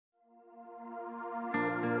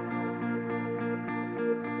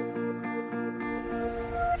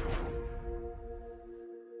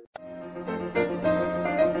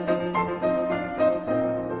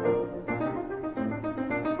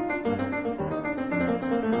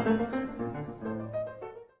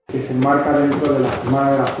que se enmarca dentro de la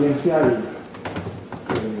Semana de la Ciencia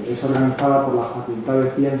y es organizada por la Facultad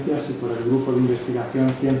de Ciencias y por el Grupo de Investigación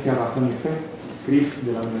Ciencia, Razón y Fe, CRIF,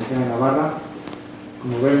 de la Universidad de Navarra.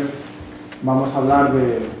 Como ven, vamos a hablar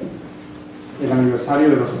del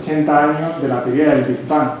aniversario de los 80 años de la teoría del Big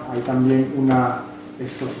Bang. Hay también una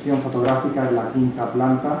exposición fotográfica en la quinta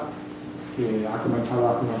planta que ha comenzado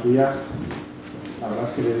hace unos días. La verdad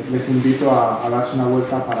es que les invito a darse una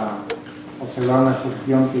vuelta para observar una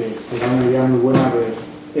exposición que da una idea muy buena de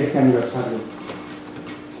este aniversario.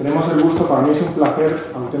 Tenemos el gusto, para mí es un placer,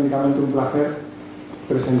 auténticamente un placer,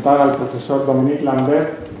 presentar al profesor Dominique Lambert,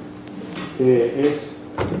 que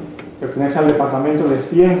pertenece al Departamento de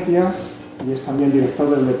Ciencias y es también director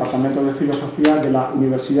del Departamento de Filosofía de la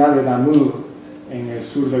Universidad de Namur, en el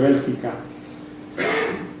sur de Bélgica.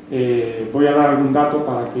 Voy a dar algún dato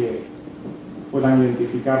para que puedan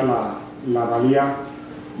identificar la valía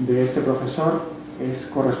de este profesor. Es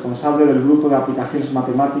corresponsable del Grupo de Aplicaciones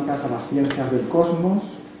Matemáticas a las Ciencias del Cosmos,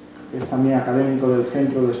 es también académico del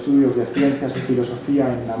Centro de Estudios de Ciencias y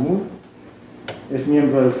Filosofía en Namur, es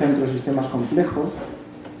miembro del Centro de Sistemas Complejos,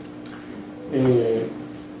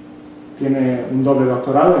 tiene un doble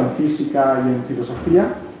doctorado en Física y en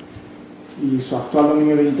Filosofía, y su actual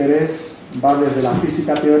dominio de interés va desde la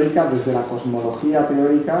física teórica, desde la cosmología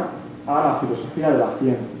teórica, a la filosofía de la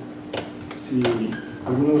ciencia. Si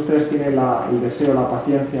alguno de ustedes tiene el deseo, la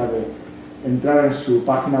paciencia de entrar en su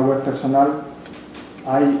página web personal,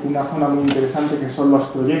 hay una zona muy interesante que son los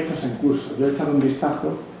proyectos en curso. Yo he echado un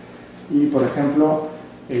vistazo y, por ejemplo,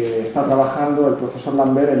 está trabajando el profesor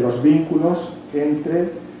Lambert en los vínculos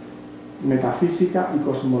entre metafísica y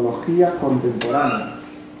cosmología contemporánea.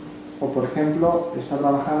 O, por ejemplo, está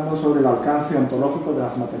trabajando sobre el alcance ontológico de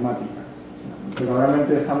las matemáticas. Pero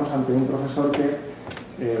realmente estamos ante un profesor que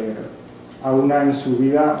aúna en su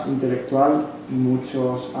vida intelectual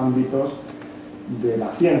muchos ámbitos de la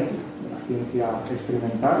ciencia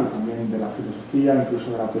experimental y también de la filosofía,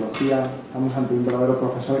 incluso de la teología. Estamos ante un verdadero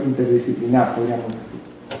profesor interdisciplinar, podríamos decir.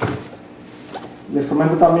 Les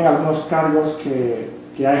comento también algunos cargos que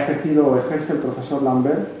ha ejercido o ejerce el profesor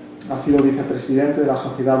Lambert. Ha sido vicepresidente de la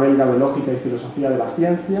Sociedad Belga de Lógica y Filosofía de la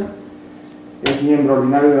Ciencia, es miembro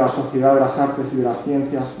ordinario de la Sociedad de las Artes y de las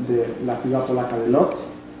Ciencias de la ciudad polaca de Łódź,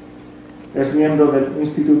 es miembro del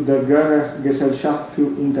Institut der Gesellschaft für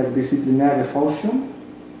Interdisziplinaire Forschung,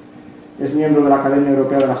 es miembro de la Academia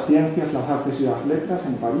Europea de las Ciencias, las Artes y las Letras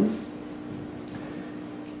en París,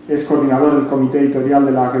 es coordinador del comité editorial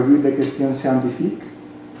de la Revue de Questions Scientifiques,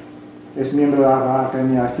 es miembro de la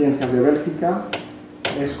Academia de Ciencias de Bélgica,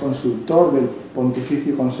 es consultor del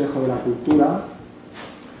Pontificio Consejo de la Cultura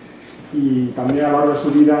y también a lo largo de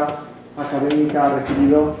su vida académica ha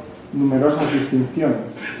recibido numerosas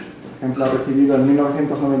distinciones. Por ejemplo, ha recibido en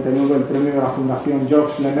 1999 el premio de la Fundación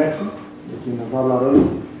Georges Lemaître, de quien nos va a hablar hoy,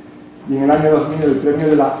 y en el año 2000 el premio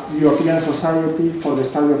de la European Society for the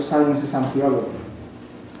Study of Sciences and Theology.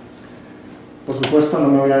 Por supuesto, no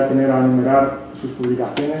me voy a detener a enumerar sus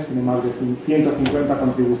publicaciones, tiene más de 150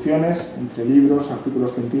 contribuciones, entre libros,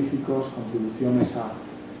 artículos científicos, contribuciones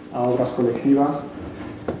a obras colectivas,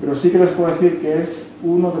 pero sí que les puedo decir que es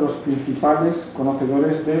uno de los principales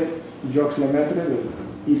conocedores de Georges Lemaître, del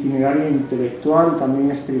itinerario intelectual y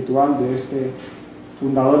también espiritual de este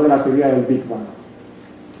fundador de la teoría del Big Bang.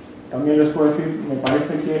 También les puedo decir, me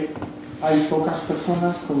parece que hay pocas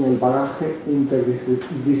personas con el bagaje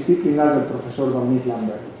interdisciplinar del profesor Dominique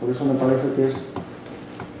Lambert. Por eso me parece que es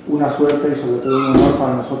una suerte y sobre todo un honor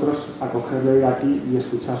para nosotros acogerle hoy aquí y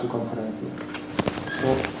escuchar su conferencia.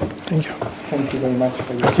 So, thank you very much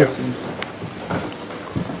for your presence.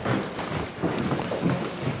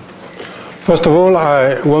 First of all,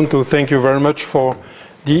 I want to thank you very much for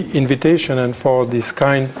the invitation and for this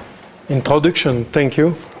kind introduction. Thank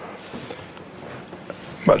you.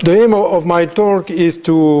 But the aim of my talk is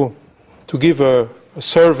to give a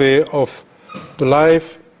survey of the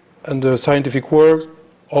life and the scientific work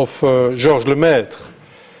of Georges Lemaître,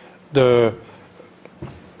 the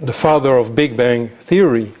father of Big Bang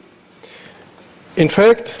theory. In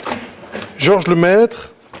fact, Georges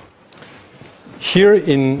Lemaître, here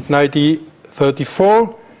in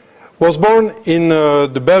 1934, was born in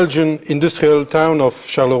the Belgian industrial town of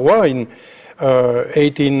Charleroi in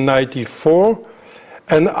 1894.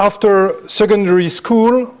 And after secondary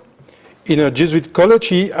school in a Jesuit college,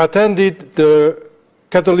 he attended the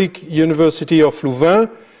Catholic University of Louvain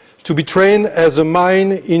to be trained as a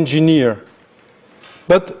mine engineer.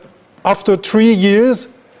 But after 3 years,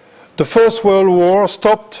 the First World War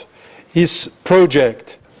stopped his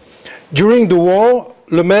project. During the war,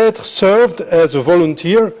 Lemaître served as a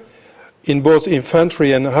volunteer in both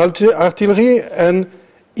infantry and artillery, and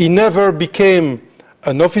he never became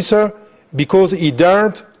an officer because he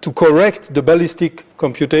dared to correct the ballistic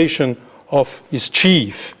computation of his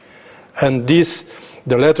chief. And this,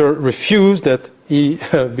 the letter refused that he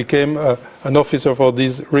became an officer for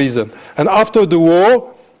this reason. And after the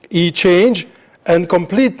war, he changed and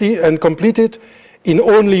completed in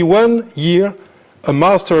only 1 year a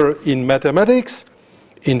master in mathematics,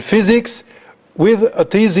 in physics, with a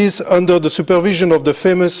thesis under the supervision of the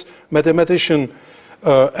famous mathematician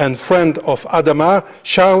and friend of Hadamard,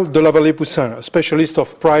 Charles de la Vallée-Poussin, a specialist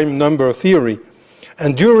of prime number theory.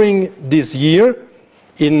 And during this year,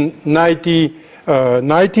 in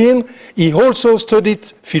 1919, he also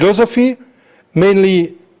studied philosophy,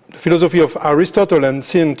 mainly the philosophy of Aristotle and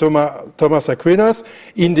Saint Thomas Aquinas,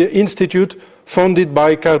 in the institute founded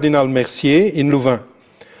by Cardinal Mercier in Louvain.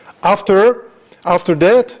 After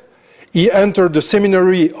that, he entered the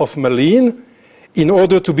seminary of Malines in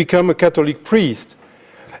order to become a Catholic priest.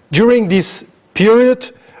 During this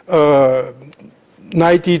period,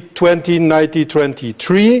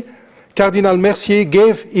 1920-1923, Cardinal Mercier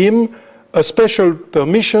gave him a special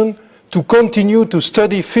permission to continue to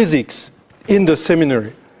study physics in the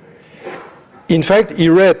seminary. In fact, he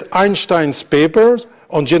read Einstein's papers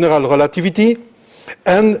on general relativity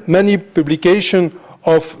and many publications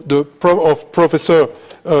of Professor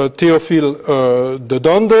Théophile de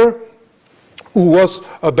Donder, who was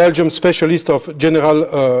a Belgian specialist of general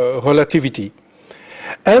relativity.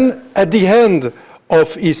 And at the end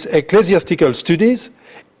of his ecclesiastical studies,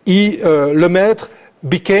 Lemaître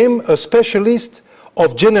became a specialist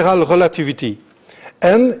of general relativity.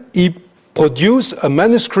 And he produced a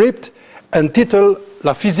manuscript entitled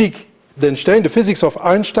La physique d'Einstein, the physics of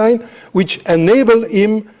Einstein, which enabled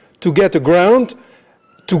him to get a grant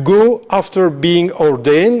to go, after being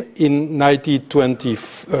ordained in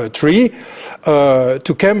 1923,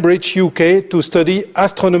 to Cambridge, UK, to study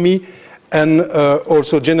astronomy and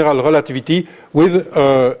also general relativity with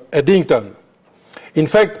Eddington. In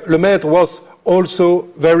fact, Lemaître was also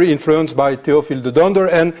very influenced by Théophile de Donder,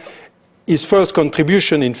 and his first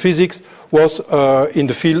contribution in physics was in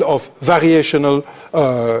the field of variational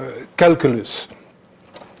calculus.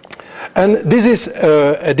 And this is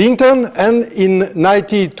Eddington, and in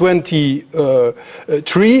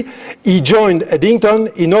 1923 he joined Eddington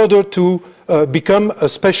in order to become a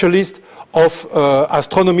specialist of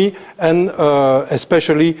astronomy, and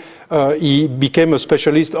especially he became a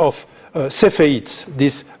specialist of Cepheids,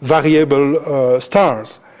 these variable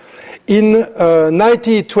stars. In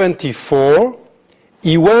 1924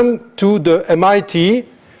 he went to the MIT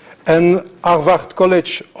and Harvard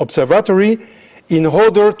College Observatory in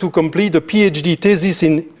order to complete a PhD thesis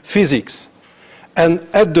in physics. And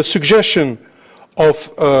at the suggestion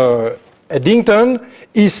of Eddington,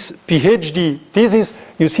 his PhD thesis,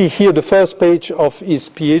 you see here the first page of his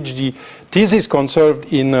PhD thesis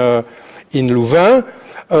conserved in Louvain.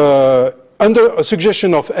 Under a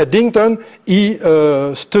suggestion of Eddington, he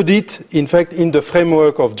studied, in fact, in the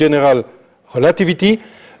framework of general relativity,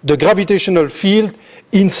 the gravitational field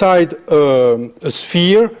inside a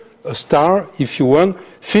sphere, a star, if you want,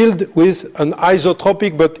 filled with an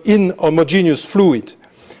isotropic but inhomogeneous fluid.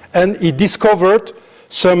 And he discovered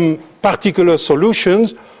some particular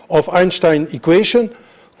solutions of Einstein equation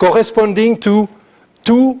corresponding to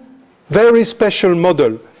two very special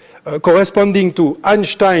models, corresponding to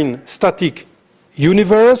Einstein static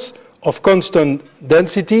universe of constant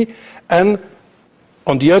density, and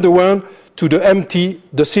on the other one to the empty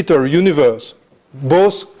de Sitter universe.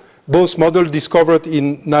 Both models discovered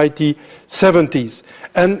in 1970s.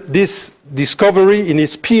 And this discovery in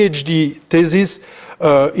his PhD thesis,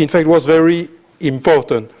 in fact, was very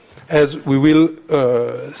important, as we will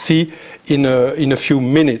see in a few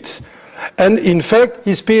minutes. And in fact,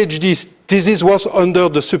 his PhD thesis was under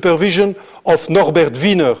the supervision of Norbert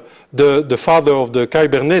Wiener, the father of the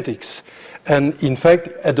cybernetics. And in fact,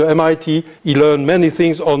 at the MIT, he learned many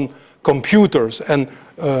things on computers. And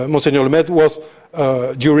Monseigneur Lemaître was,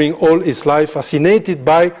 during all his life, fascinated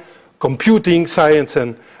by computing science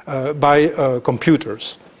and by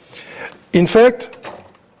computers. In fact,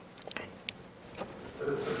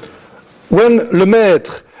 when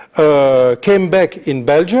Lemaître came back in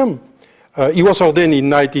Belgium, he was ordained in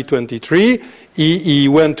 1923. He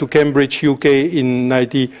went to Cambridge, UK in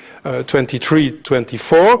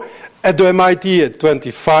 1923-24, at the MIT at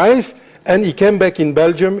 25, and he came back in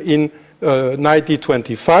Belgium in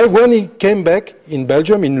 1925. When he came back in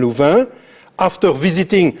Belgium, in Louvain, after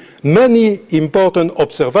visiting many important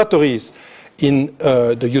observatories in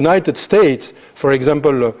the United States, for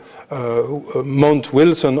example, Mount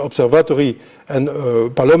Wilson Observatory and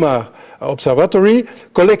Palomar Observatory,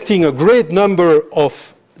 collecting a great number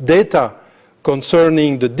of data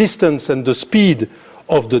concerning the distance and the speed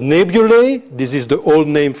of the nebulae. This is the old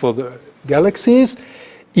name for the galaxies.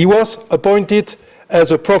 He was appointed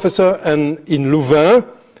as a professor in Louvain.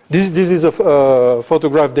 This is a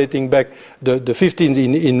photograph dating back the 15th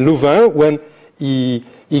in Louvain, when he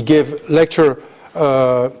gave lecture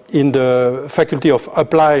in the Faculty of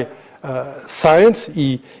Applied Science.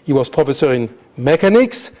 He was professor in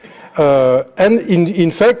mechanics. And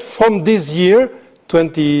in fact, from this year,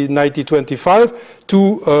 1925 to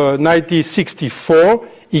 1964,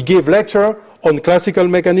 he gave lecture on classical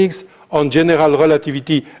mechanics, on general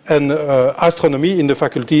relativity and astronomy in the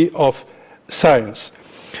Faculty of Science.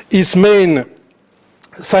 His main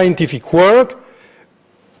scientific work,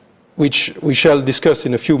 which we shall discuss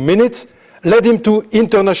in a few minutes, led him to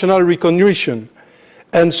international recognition,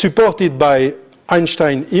 and supported by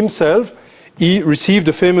Einstein himself, he received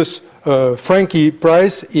the famous Franke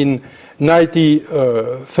Prize in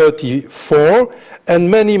 1934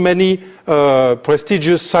 and many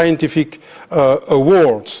prestigious scientific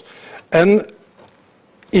awards. And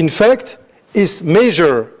in fact, his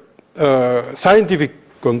major scientific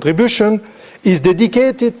contribution is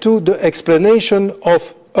dedicated to the explanation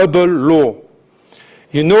of Hubble law.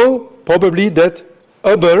 You know probably that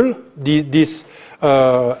Hubble, this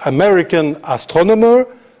American astronomer,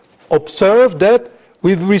 observed that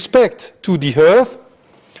with respect to the Earth,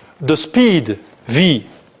 the speed v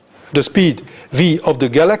of the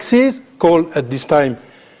galaxies, called at this time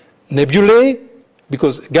nebulae,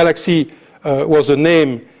 because galaxy was a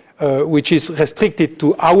name which is restricted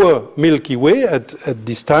to our Milky Way at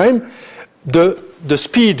this time, the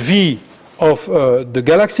speed v of the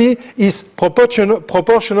galaxy is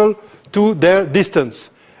proportional to their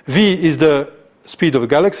distance. V is the speed of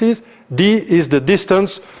galaxies, d is the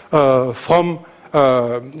distance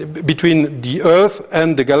between the Earth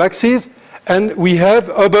and the galaxies, and we have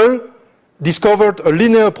Hubble discovered a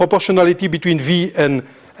linear proportionality between v and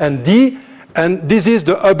d, and this is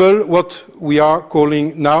the Hubble, what we are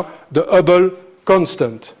calling now the Hubble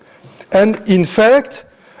constant. And in fact,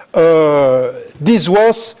 this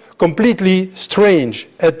was completely strange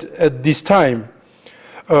at this time.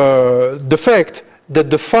 The fact that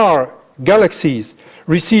the far galaxies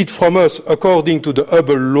recede from us according to the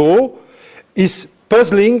Hubble law is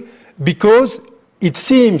puzzling, because it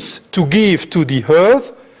seems to give to the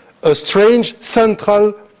Earth a strange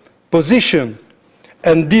central position.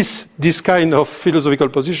 And this kind of philosophical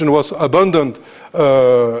position was abandoned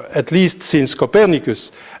at least since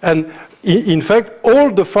Copernicus. And in fact,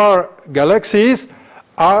 all the far galaxies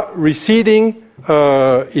are receding,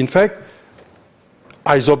 in fact,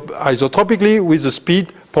 isotropically with the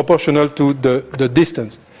speed proportional to the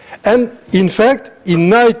distance. And in fact, in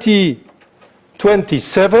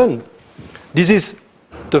 1927, this is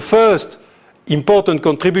the first important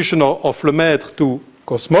contribution of Lemaître to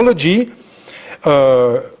cosmology.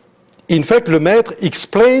 In fact, Lemaître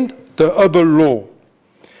explained the Hubble law.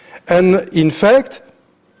 And in fact,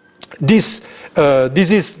 this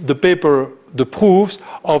is the paper, the proofs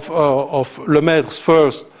of Lemaître's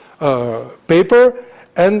first paper.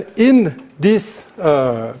 And in this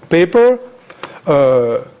paper,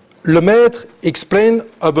 Lemaître explained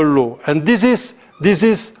Hubble law. And this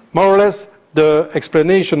is more or less the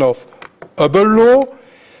explanation of Hubble law.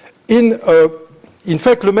 In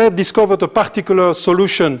fact, Lemaître discovered a particular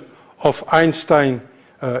solution of Einstein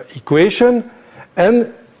equation,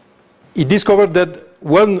 and he discovered that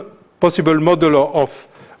one possible model of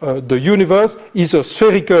the universe is a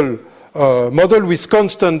spherical model with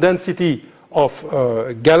constant density of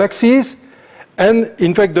galaxies. And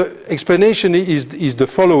in fact, the explanation is the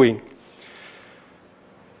following.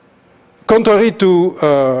 Contrary to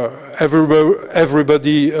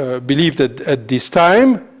everybody believed at this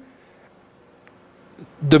time,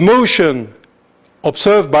 the motion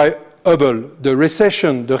observed by Hubble, the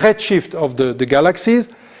recession, the redshift of the galaxies,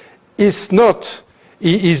 is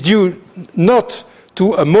due not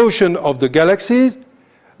to a motion of the galaxies,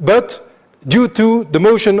 but due to the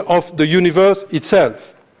motion of the universe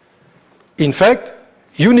itself. In fact,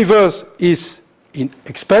 universe is in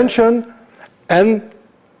expansion, and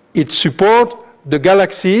it supports the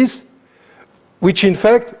galaxies, which in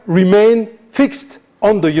fact remain fixed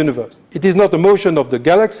on the universe. It is not a motion of the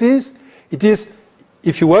galaxies, it is,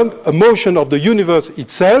 if you want, a motion of the universe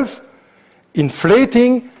itself,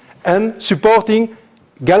 inflating and supporting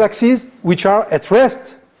galaxies which are at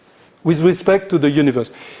rest with respect to the universe.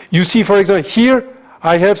 You see, for example, here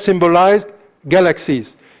I have symbolized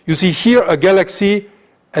galaxies. You see here a galaxy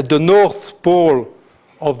at the north pole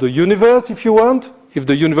of the universe, if you want, if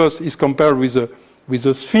the universe is compared with a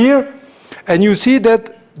sphere. And you see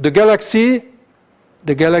that the galaxy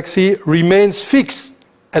the galaxy remains fixed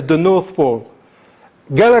at the North Pole.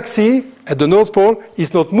 Galaxy at the North Pole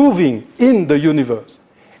is not moving in the universe.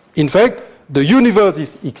 In fact, the universe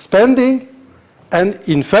is expanding, and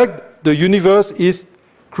in fact, the universe is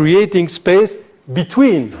creating space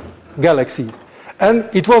between galaxies. And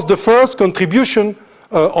it was the first contribution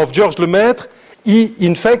of Georges Lemaître. He,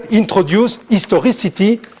 in fact, introduced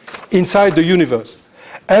historicity inside the universe.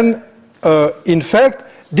 And in fact,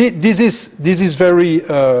 this is very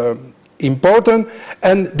important,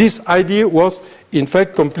 and this idea was, in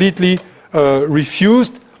fact, completely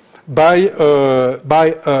refused by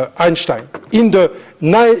Einstein. In the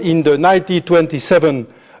 1927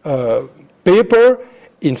 paper,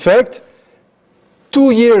 in fact,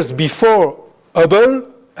 2 years before Hubble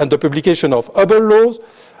and the publication of Hubble laws,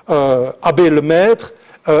 Abbé Lemaître,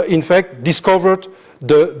 in fact, discovered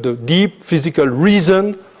the deep physical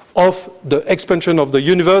reason of the expansion of the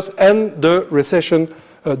universe and the recession,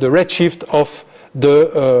 the redshift of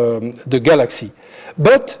the galaxy.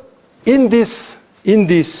 But in this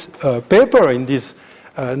paper, in this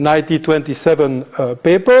 1927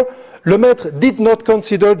 paper, Lemaître did not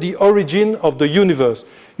consider the origin of the universe.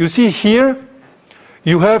 You see here,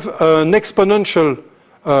 you have an exponential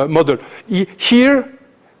model. Here,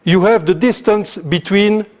 you have the distance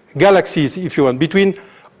between galaxies, if you want, between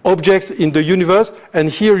objects in the universe, and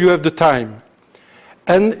here you have the time.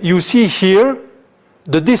 And you see here,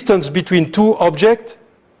 the distance between two objects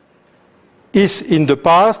is in the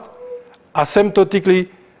past asymptotic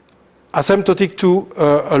to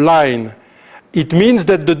a line. It means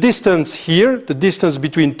that the distance here, the distance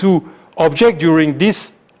between two objects during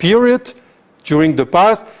this period, during the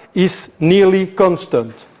past, is nearly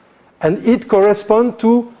constant. And it corresponds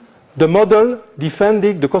to the model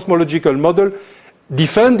defending, the cosmological model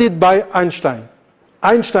defended by Einstein.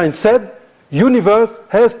 Einstein said, universe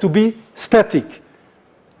has to be static.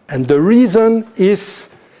 And the reason is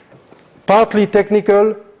partly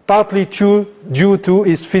technical, partly due to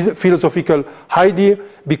his philosophical idea,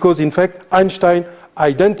 because in fact Einstein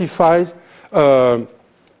identifies,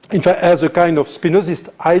 in fact, as a kind of Spinozist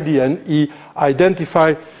idea, and he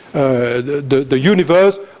identified the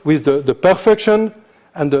universe with the perfection,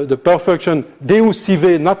 and the perfection deus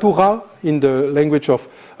sive natura in the language of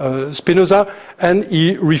Spinoza, and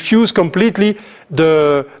he refused completely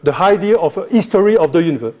the idea of a history of the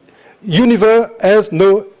universe. Universe has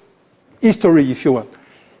no history, if you want.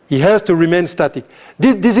 He has to remain static.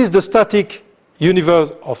 This is the static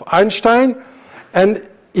universe of Einstein, and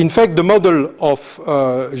in fact the model of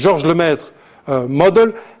Georges Lemaître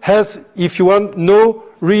model has, if you want, no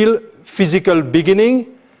real physical beginning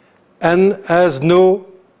and has no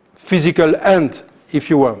physical end, if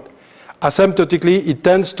you want. Asymptotically, it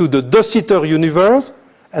tends to the De Sitter universe,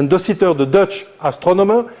 and De Sitter, the Dutch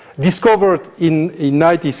astronomer, discovered in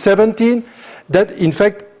 1917 that, in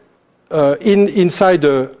fact, inside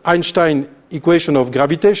the Einstein equation of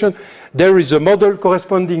gravitation, there is a model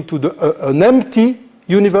corresponding to an empty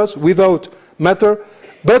universe without matter,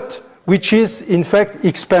 but which is, in fact,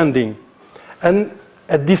 expanding. And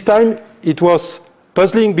at this time, it was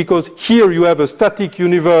puzzling because here you have a static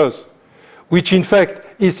universe, which, in fact,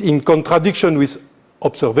 is in contradiction with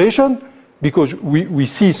observation, because we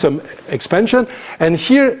see some expansion. And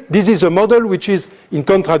here, this is a model which is in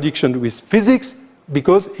contradiction with physics,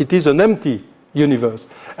 because it is an empty universe.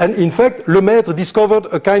 And in fact, Lemaître discovered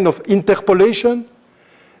a kind of interpolation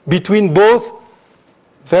between both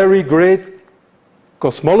very great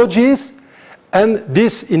cosmologies, and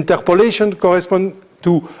this interpolation corresponds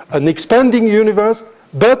to an expanding universe,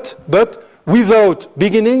 but without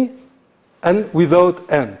beginning and without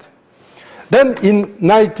end. Then in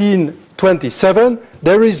 1927,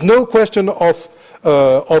 there is no question of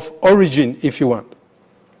origin, if you want.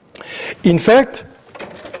 In fact,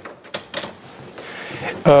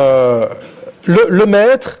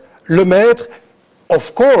 Lemaître,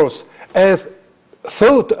 of course, has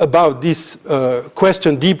thought about this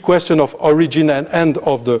deep question of origin and end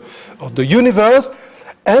of the universe,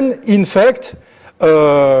 and in fact,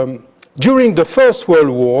 during the First World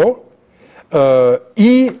War,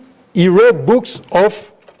 he read books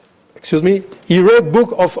of Henri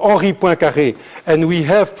Poincaré, and we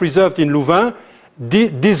have preserved in Louvain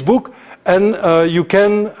this book, and you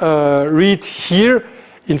can read here,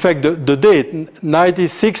 in fact, the date,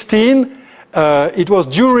 1916. It was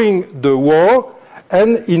during the war,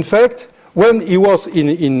 and in fact, when he was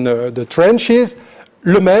in the trenches,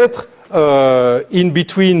 Lemaître, in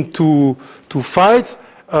between two fights,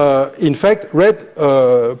 in fact, read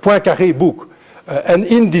Poincaré book. And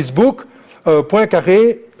in this book,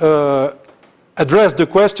 Poincaré addressed the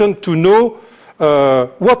question to know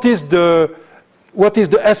what is the what is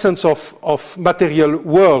the essence of material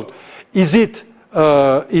world? Is it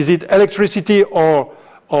electricity or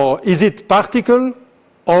is it particle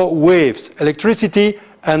or waves? Electricity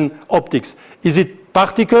and optics. Is it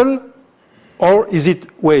particle or is it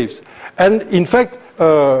waves? And in fact,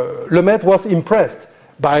 Lemaître was impressed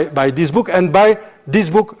by this book and by this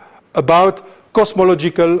book about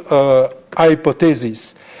cosmological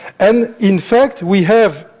hypotheses. And in fact, we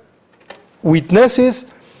have witnesses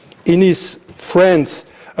in his friends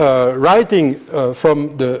writing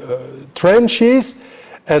from the trenches,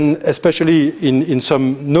 and especially in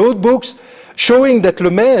some notebooks, showing that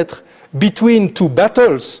Lemaître, between two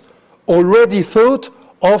battles, already thought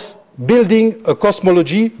of building a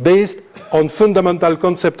cosmology based on fundamental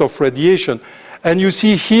concept of radiation. And you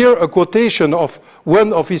see here a quotation of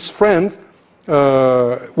one of his friends,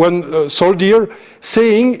 one soldier,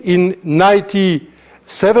 saying in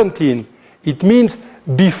 1917, it means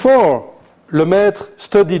before Lemaître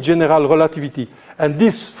studied general relativity. And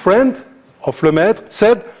this friend of Lemaître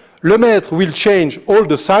said, Lemaître will change all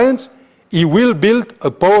the science, he will build a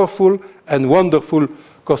powerful and wonderful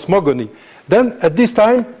cosmogony. Then at this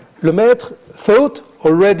time, Lemaître thought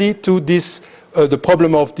already to this, the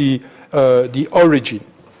problem of the origin.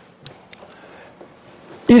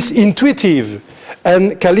 His intuitive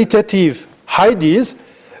and qualitative ideas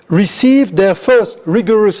received their first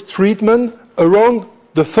rigorous treatment around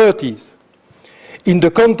the 30s in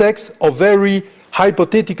the context of very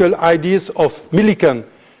hypothetical ideas of Millikan.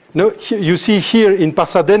 You see here in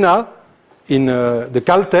Pasadena, in the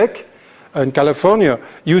Caltech in California,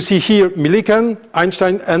 you see here Millikan,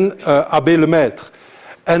 Einstein, and Abbé Lemaître.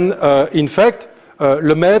 And in fact,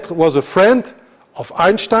 Lemaître was a friend of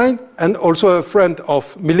Einstein and also a friend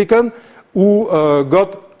of Millikan, who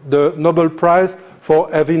got the Nobel Prize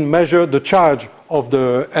for having measured the charge of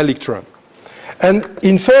the electron. And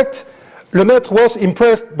in fact, Lemaître was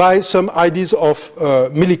impressed by some ideas of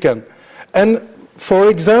Millikan. And for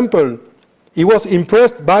example, he was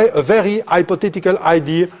impressed by a very hypothetical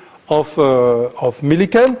idea of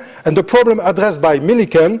Millikan. And the problem addressed by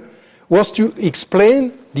Millikan was to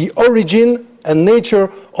explain the origin and nature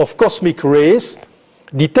of cosmic rays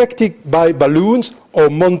detected by balloons or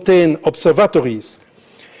mountain observatories.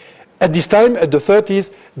 At this time, at the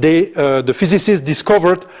 30s, the physicists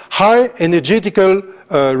discovered high energetical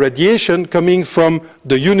radiation coming from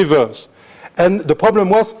the universe. And the problem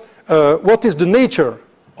was, what is the nature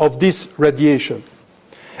of this radiation?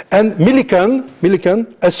 And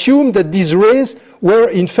Millikan assumed that these rays were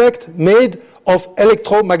in fact made of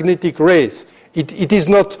electromagnetic rays. It is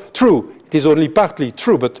not true. It is only partly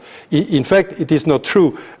true, but in fact it is not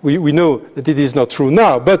true. We know that it is not true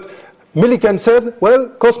now. But Millikan said, well,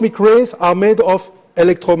 cosmic rays are made of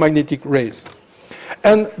electromagnetic rays.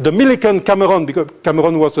 And the Millikan-Cameron, because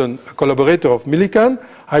Cameron was a collaborator of Millikan,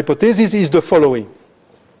 hypothesis is the following.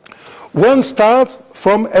 One starts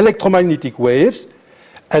from electromagnetic waves,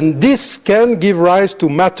 and this can give rise to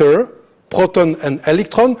matter, proton and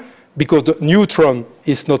electron, because the neutron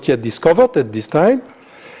is not yet discovered at this time.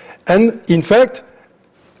 And in fact,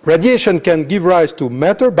 radiation can give rise to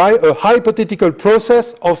matter by a hypothetical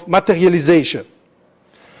process of materialization.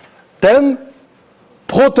 Then,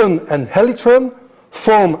 proton and electron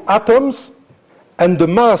form atoms, and the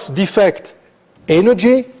mass defect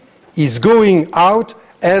energy is going out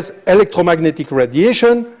as electromagnetic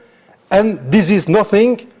radiation, and this is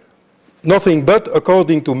nothing but,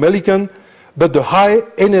 according to Millikan, but the high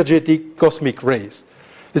energetic cosmic rays.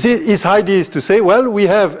 You see, his idea is to say, well, we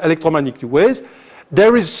have electromagnetic waves,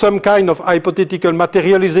 there is some kind of hypothetical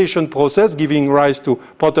materialization process giving rise to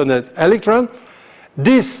proton and electron.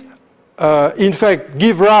 This, in fact,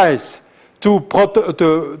 gives rise to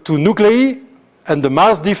nuclei, and the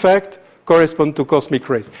mass defect corresponds to cosmic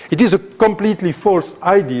rays. It is a completely false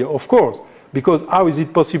idea, of course, because how is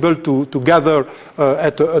it possible to gather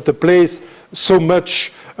at a place so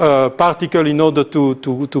much particle in order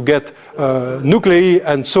to get nuclei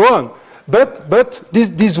and so on? But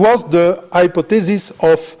this was the hypothesis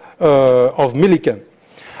of Millikan.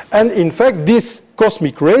 And in fact, this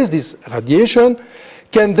cosmic rays, this radiation,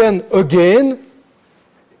 can then again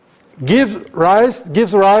gives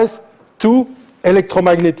rise to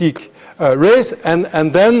electromagnetic rays,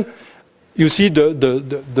 and then you see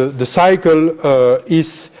the cycle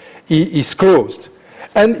is closed.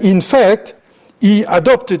 And in fact, he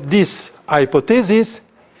adopted this hypothesis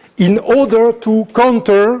in order to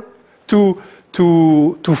counter,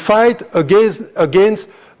 to fight against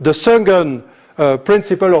the second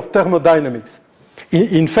principle of thermodynamics.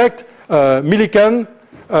 In fact, Millikan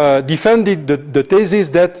defended the thesis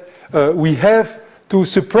that we have to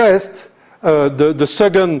suppress the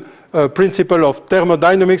second principle of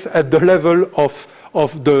thermodynamics at the level of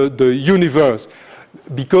the universe,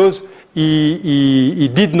 because he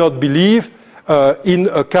did not believe in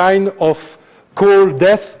a kind of cold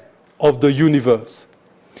death of the universe.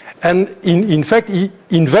 And in fact, he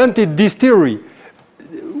invented this theory,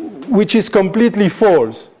 which is completely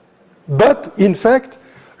false. But in fact,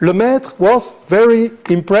 Lemaître was very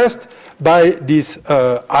impressed by this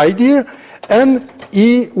idea, and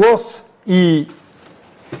he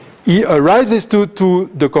arrives to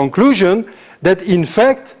the conclusion that in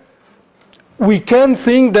fact we can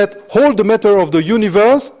think that all the matter of the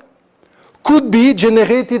universe could be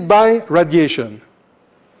generated by radiation.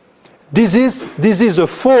 This is a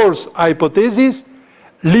false hypothesis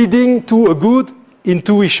leading to a good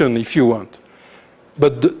intuition, if you want.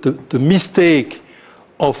 But the mistake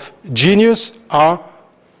of genius are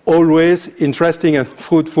always interesting and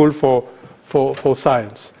fruitful for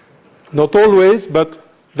science. Not always, but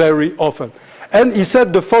very often. And he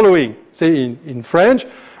said the following, say in French,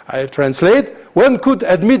 I translate, one could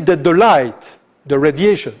admit that the light, the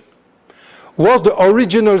radiation, was the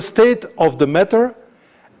original state of the matter,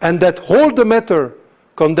 and that all the matter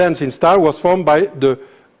condensed in star was formed by the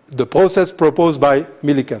process proposed by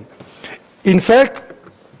Millikan. In fact,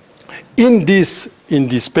 in this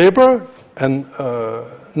paper, and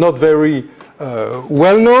not very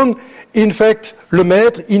well known, in fact,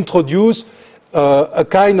 Lemaître introduced a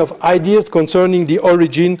kind of ideas concerning the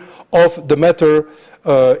origin of the matter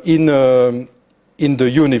in the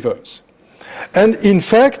universe. And in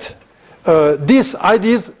fact, these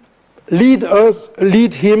ideas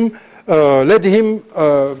led him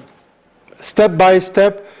step by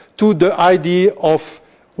step to the idea of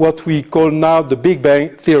what we call now the Big Bang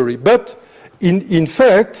theory. But in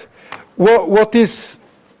fact, what is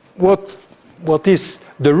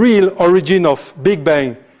the real origin of Big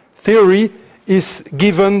Bang theory is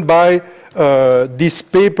given by this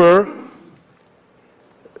paper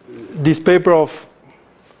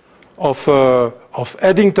of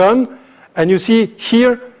Eddington, and you see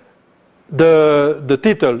here the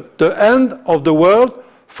title, The End of the World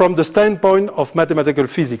from the Standpoint of Mathematical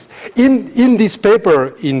Physics. In this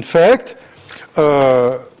paper, in fact,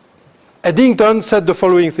 Eddington said the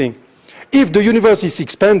following thing. If the universe is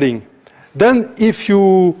expanding, then if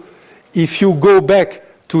you go back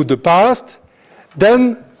to the past,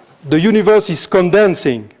 then the universe is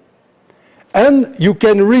condensing. And you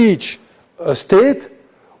can reach a state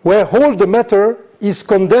where all the matter is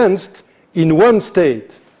condensed in one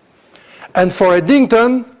state. And for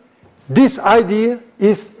Eddington, this idea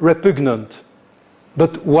is repugnant.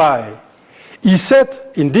 But why? He said,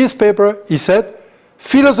 in this paper, he said,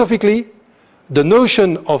 philosophically, the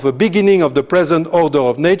notion of a beginning of the present order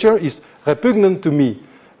of nature is repugnant to me.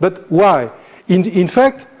 But why? In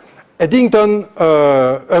fact, Eddington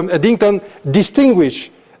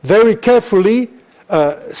distinguished very carefully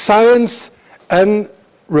science and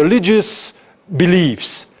religious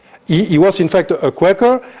beliefs. He was in fact a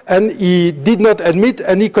Quaker, and he did not admit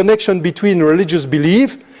any connection between religious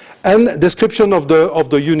belief and description of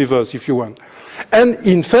the universe, if you want. And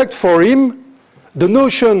in fact, for him, the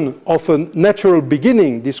notion of a natural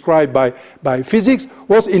beginning described by physics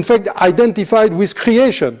was in fact identified with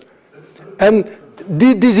creation. And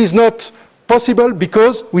this is not possible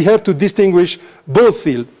because we have to distinguish both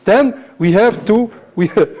fields. Then we have to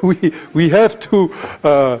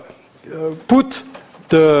put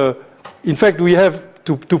in fact, we have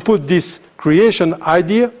to put this creation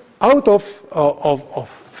idea out of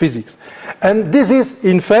physics. And this is,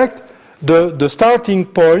 in fact, the starting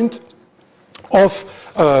point of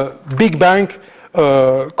Big Bang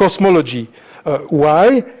cosmology.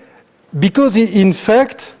 Why? Because, in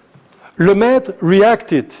fact, Lemaître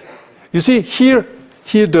reacted. You see, here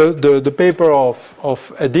the paper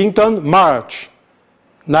of Eddington, March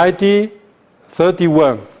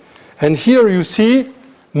 1931. And here you see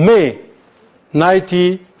May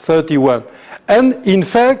 1931. And in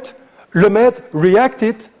fact, Lemaître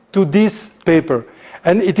reacted to this paper.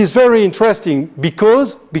 And it is very interesting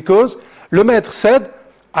because Lemaître said,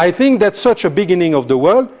 I think that such a beginning of the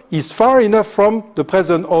world is far enough from the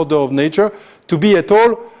present order of nature to be at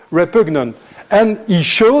all repugnant. And he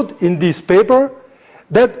showed in this paper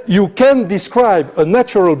that you can describe a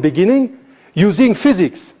natural beginning using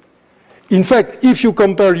physics. In fact, if you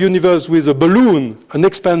compare universe with a balloon, an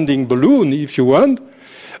expanding balloon, if you want,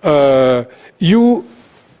 you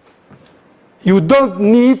don't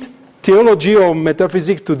need theology or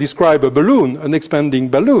metaphysics to describe a balloon, an expanding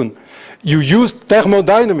balloon. You use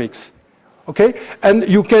thermodynamics, okay? And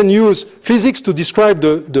you can use physics to describe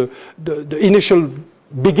the initial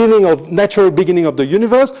natural beginning of the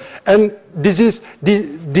universe, and this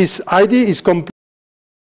idea is complete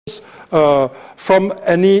from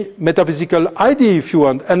any metaphysical idea, if you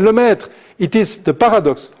want. And Lemaître, it is the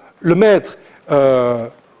paradox. Lemaître,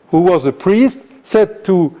 who was a priest, said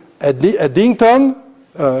to Eddington,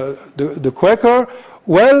 the Quaker,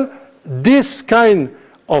 well, this kind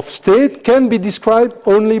of state can be described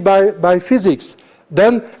only by physics.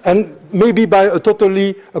 Then, and maybe by a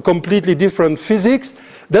completely different physics,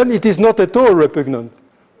 then it is not at all repugnant.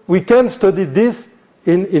 We can study this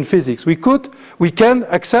in physics. We can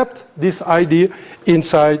accept this idea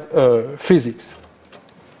inside physics.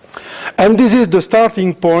 And this is the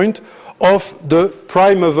starting point of the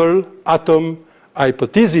primeval atom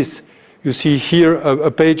hypothesis. You see here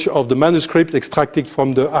a page of the manuscript extracted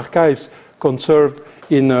from the archives conserved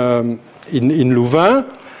in Louvain.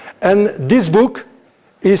 And this book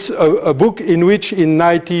is a book in which, in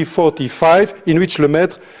 1945, in which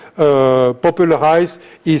Lemaître popularized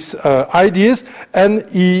his ideas, and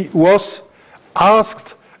he was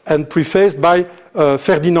asked and prefaced by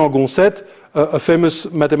Ferdinand Gonset, a famous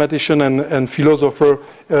mathematician and philosopher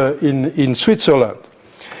in Switzerland.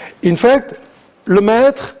 In fact,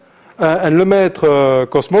 Lemaître and Lemaître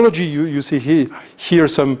cosmology, you see here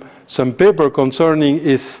some paper concerning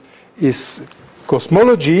his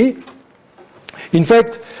cosmology. In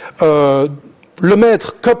fact,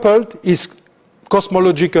 Lemaître coupled his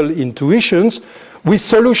cosmological intuitions with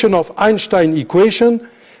solution of Einstein equation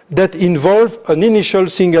that involve an initial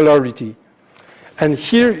singularity. And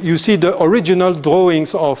here you see the original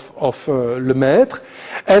drawings of Lemaître.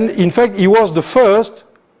 And in fact, he was the first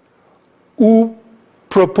who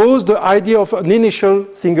proposed the idea of an initial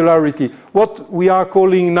singularity, what we are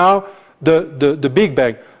calling now the Big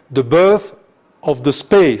Bang, the birth of the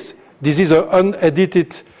space. This is an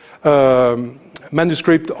unedited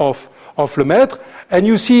manuscript of Lemaître. And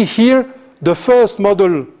you see here the first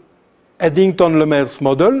model, Eddington-Lemaître's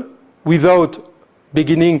model, without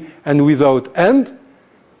beginning and without end,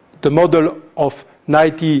 the model of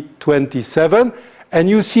 1927. And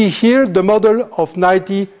you see here the model of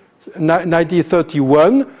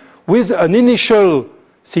 1931 with an initial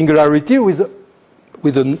singularity, with a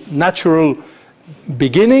natural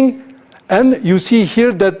beginning. And you see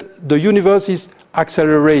here that the universe is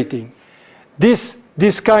accelerating. This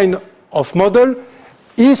kind of model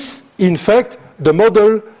is, in fact, the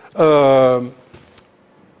model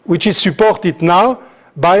which is supported now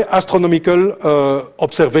by astronomical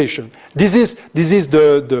observation. This is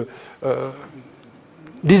the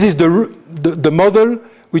model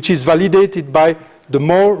which is validated by the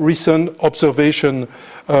more recent observation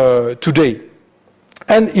today.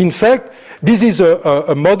 And in fact, this is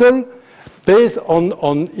a model based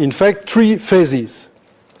on, in fact, three phases.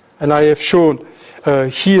 And I have shown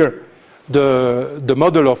here the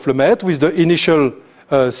model of Lemaître with the initial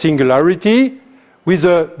singularity, with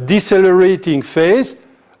a decelerating phase,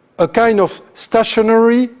 a kind of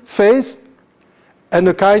stationary phase, and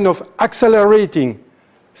a kind of accelerating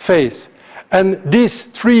phase. And these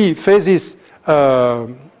three phases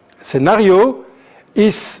scenario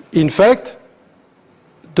is, in fact,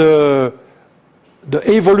 the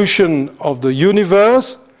evolution of the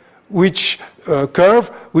universe, which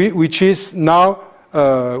curve, which is now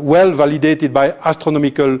well validated by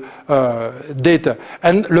astronomical data.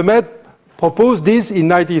 And Lemaître proposed this in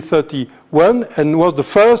 1931 and was the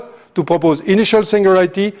first to propose initial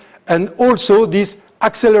singularity and also this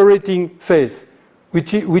accelerating phase,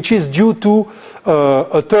 which is due to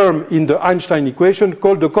a term in the Einstein equation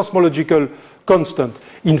called the cosmological constant.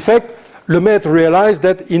 In fact, Lemaître realized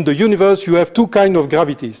that in the universe you have two kinds of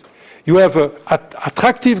gravities. You have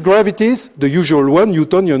attractive gravities, the usual one,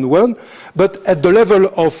 Newtonian one, but at the level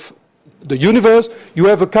of the universe you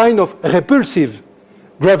have a kind of repulsive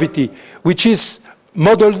gravity, which is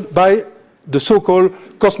modeled by the so-called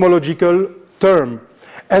cosmological term.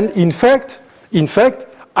 And in fact,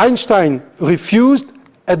 Einstein refused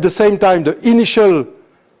at the same time the initial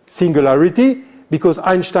singularity, because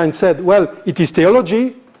Einstein said, well, it is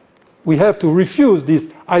theology, we have to refuse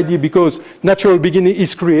this idea because natural beginning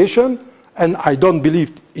is creation, and I don't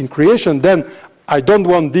believe in creation, then I don't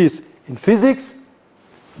want this in physics.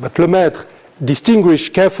 But Lemaître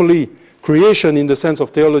distinguished carefully creation in the sense of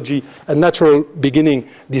theology and natural beginning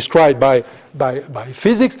described by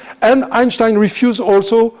physics. And Einstein refused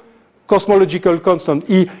also cosmological constant.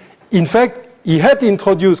 In fact, he had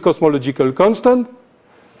introduced cosmological constant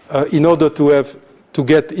in order to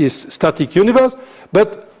get his static universe,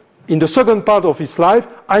 but in the second part of his life,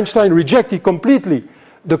 Einstein rejected completely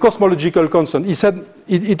the cosmological constant. He said,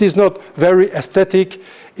 it is not very aesthetic,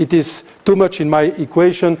 it is too much in my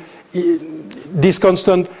equation, this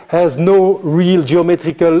constant has no real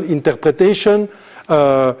geometrical interpretation,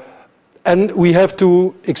 and we have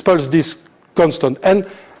to expulse this constant. And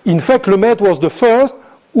in fact, Lemaître was the first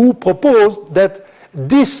who proposed that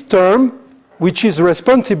this term, which is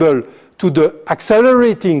responsible to the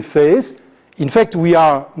accelerating phase, in fact, we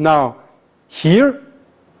are now here,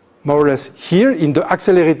 more or less here, in the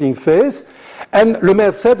accelerating phase, and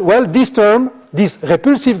Lemaître said, well, this term, this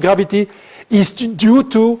repulsive gravity, is due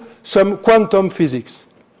to some quantum physics.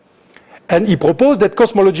 And he proposed that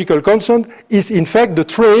cosmological constant is in fact the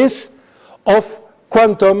trace of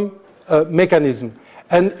quantum mechanism.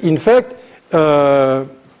 And in fact,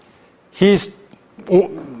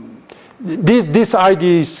 this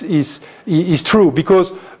idea is true,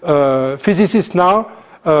 because physicists now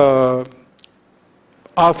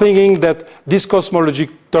are thinking that this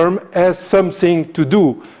cosmological term has something to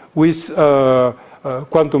do with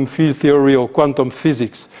quantum field theory or quantum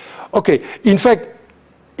physics. Okay, in fact,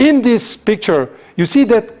 in this picture, you see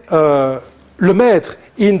that Lemaître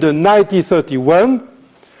in the 1931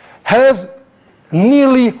 has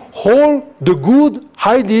nearly all the good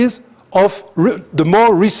ideas of the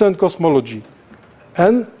more recent cosmology.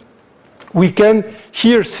 And we can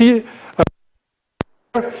here see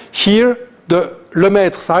here the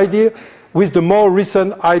Lemaître's idea with the more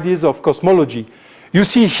recent ideas of cosmology. You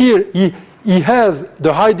see here he has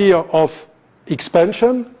the idea of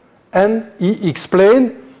expansion, and he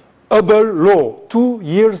explained Hubble law 2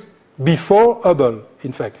 years before Hubble,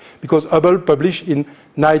 in fact, because Hubble published in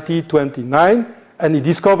 1929, and he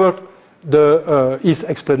discovered his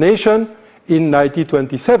explanation in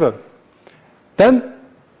 1927. Then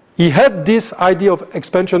he had this idea of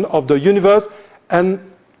expansion of the universe and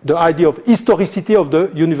the idea of historicity of the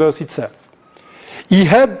universe itself. He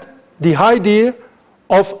had the idea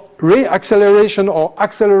of reacceleration or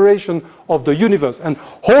acceleration of the universe, and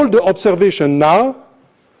all the observation now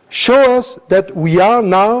show us that we are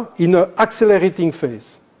now in an accelerating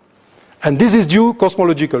phase. And this is due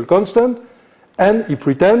cosmological constant, and he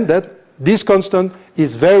pretends that this constant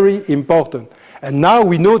is very important. And now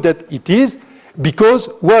we know that it is, because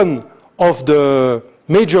one of the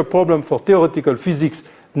major problems for theoretical physics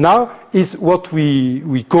now is what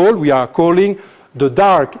we are calling the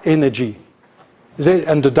dark energy.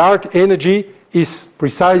 And the dark energy is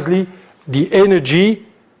precisely the energy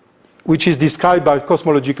which is described by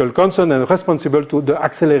cosmological constant and responsible to the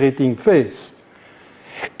accelerating phase.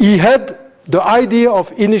 He had the idea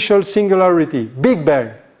of initial singularity, Big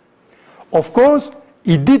Bang. Of course,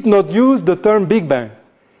 he did not use the term Big Bang,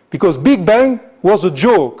 because Big Bang was a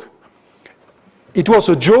joke. It was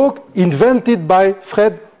a joke invented by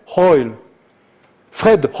Fred Hoyle.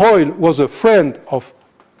 Fred Hoyle was a friend of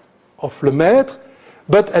Lemaître,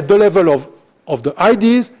 but at the level of the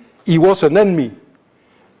ideas, he was an enemy.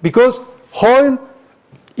 Because Hoyle,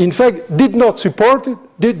 in fact, did not support it,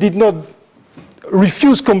 did not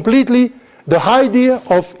refuse completely the idea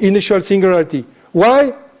of initial singularity.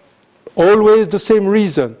 Why? Always the same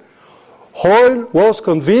reason. Hoyle was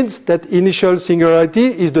convinced that initial singularity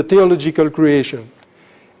is the theological creation.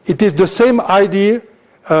 It is the same idea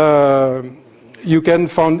you can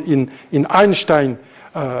find in Einstein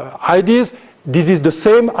ideas. This is the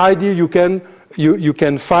same idea you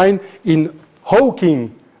can find in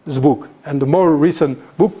Hawking's book. And the more recent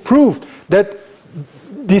book proved that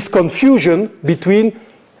this confusion between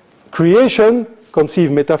creation,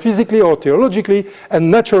 conceived metaphysically or theologically,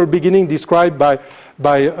 and natural beginning described by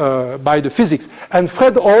the physics. And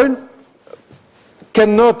Fred Hoyle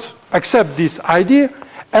cannot accept this idea,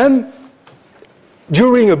 and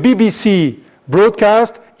during a BBC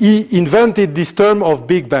broadcast, he invented this term of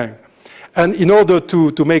Big Bang. And in order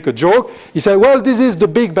to make a joke, he said, well, this is the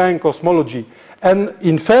Big Bang cosmology. And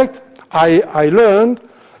in fact, I learned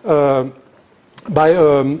by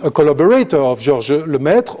a collaborator of Georges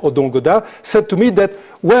Lemaître, Odon Godard, said to me that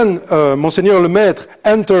when Monseigneur Lemaître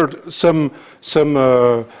entered some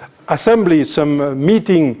assembly, some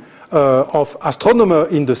meeting of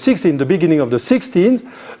astronomers in the beginning of the 16th,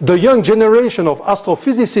 the young generation of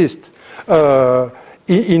astrophysicists,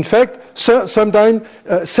 in fact, sometimes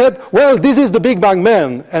said, well, this is the Big Bang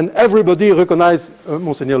man, and everybody recognized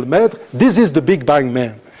Monseigneur Lemaître, this is the Big Bang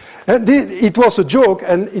man. And it was a joke,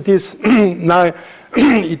 and it is now,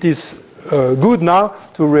 it is good now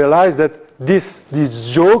to realize that this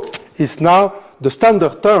joke is now the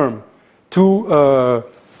standard term to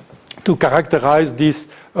characterize this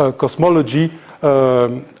cosmology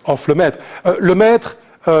of Lemaître. Lemaître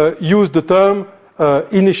used the term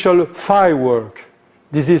initial firework.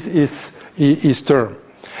 This is his term.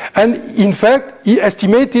 And in fact, he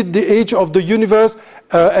estimated the age of the universe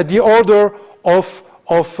at the order of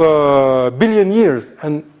of billion years.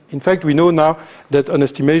 And in fact, we know now that an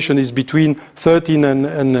estimation is between 13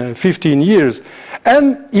 and 15 years.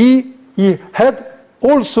 And he had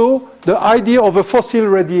also the idea of a fossil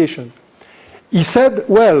radiation. He said,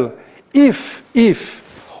 well, if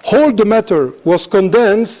all the matter was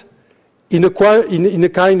condensed in a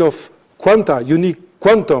kind of quanta, unique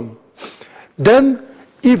quantum, then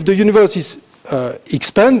if the universe is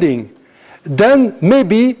expanding, then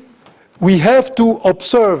maybe we have to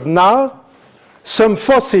observe now some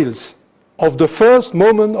fossils of the first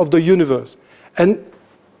moment of the universe. And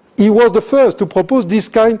he was the first to propose this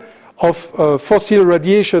kind of fossil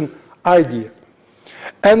radiation idea.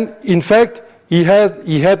 And in fact, he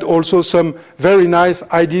had also some very nice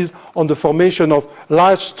ideas on the formation of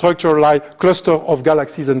large structure like cluster of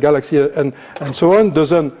galaxies and so on.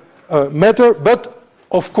 Doesn't matter, but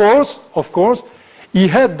of course, he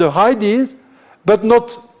had the ideas, but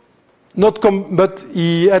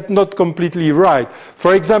he had not completely right.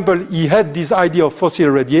 For example, he had this idea of fossil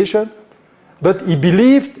radiation, but he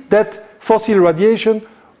believed that fossil radiation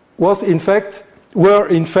were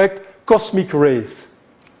in fact cosmic rays.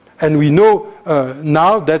 And we know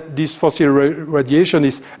now that this fossil radiation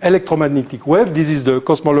is electromagnetic wave. This is the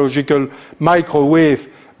cosmological microwave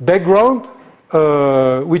background,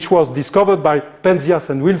 which was discovered by Penzias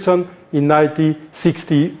and Wilson in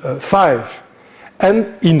 1965.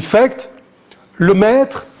 And in fact,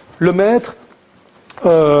 Lemaître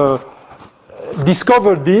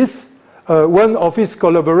discovered this. One of his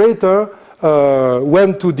collaborators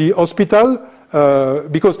went to the hospital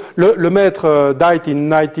because Lemaître died in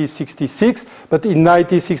 1966, but in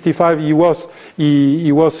 1965 he was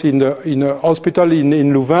in a hospital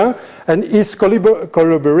in Louvain, and his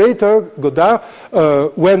collaborator Godard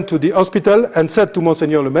went to the hospital and said to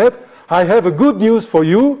Monseigneur Lemaître, "I have a good news for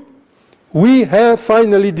you. We have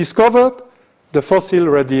finally discovered the fossil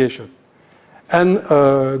radiation." And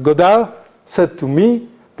Godard said to me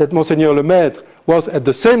that Monseigneur Lemaître was at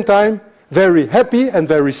the same time very happy and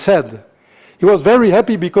very sad. He was very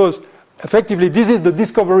happy because effectively this is the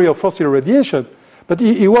discovery of fossil radiation, but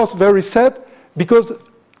he was very sad because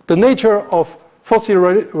the nature of fossil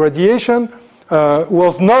radiation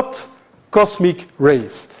was not cosmic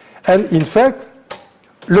rays. And in fact,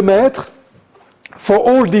 Lemaître, for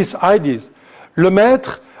all these ideas,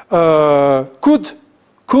 Lemaître could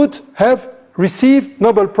have received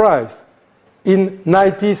Nobel Prize in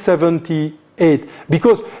 1978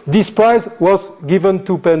 because this prize was given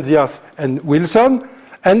to Penzias and Wilson,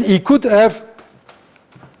 and he could have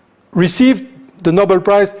received the Nobel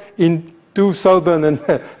Prize in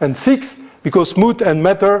 2006 because Smoot and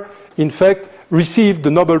Matter in fact received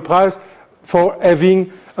the Nobel Prize for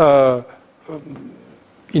having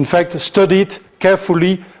in fact studied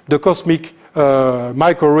carefully the cosmic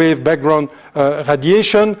microwave background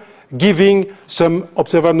radiation, giving some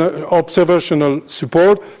observational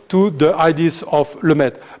support to the ideas of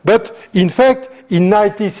Lemaître. But in fact, in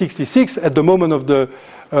 1966, at the moment of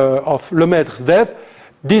Lemaître's death,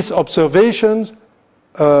 these observations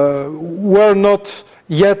were not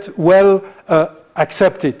yet well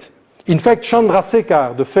accepted. In fact,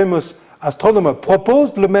 Chandrasekhar, the famous astronomer,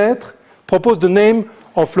 proposed the name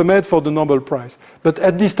of Lemaître for the Nobel Prize. But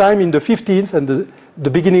at this time, in the 15th and the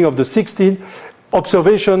beginning of the 16th,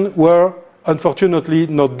 observations were unfortunately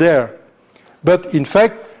not there. But in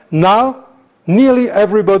fact, now nearly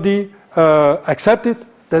everybody accepted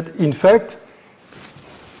that in fact,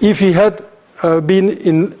 if he had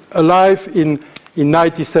been alive in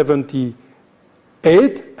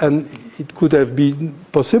 1978, and it could have been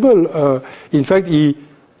possible, in fact, he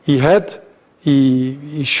had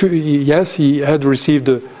received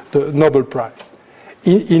the Nobel Prize.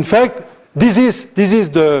 In fact, this is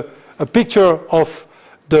a picture of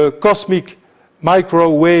the cosmic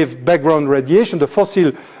microwave background radiation, the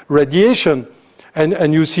fossil radiation,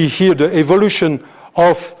 and you see here the evolution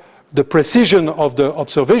of the precision of the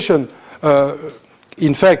observation.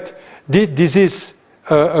 In fact, this is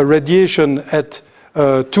a radiation at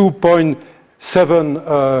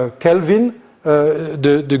 2.7 Kelvin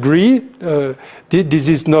degree. This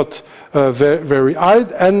is not very high,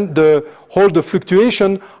 and all the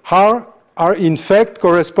fluctuation are in fact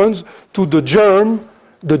corresponds to the germs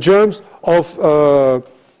of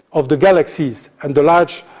the galaxies and the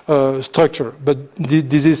large structure. But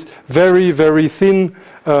this is very, very thin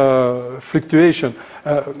fluctuation.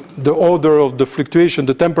 The order of the fluctuation,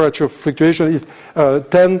 the temperature fluctuation is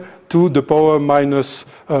 10 to the power minus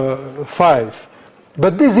 5.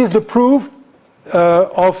 But this is the proof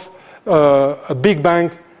of a Big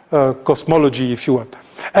Bang cosmology, if you want.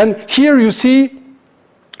 And here you see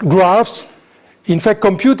graphs, in fact,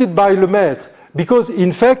 computed by Lemaître. because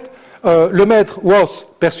in fact, Lemaître was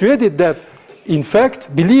persuaded that, in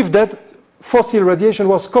fact, believed that fossil radiation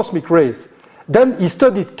was cosmic rays. Then he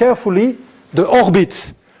studied carefully the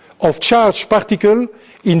orbits of charged particles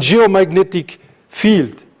in geomagnetic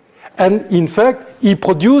field. And in fact, he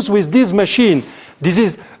produced with this machine, this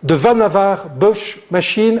is the Van Nevar-Bush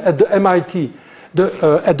machine at the MIT.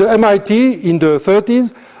 At the MIT in the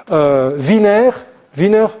 30s,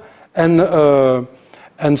 Wiener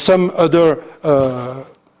and some other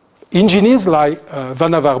engineers like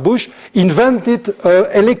Van Nevar-Bush invented an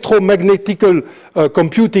electromagnetical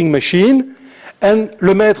computing machine, and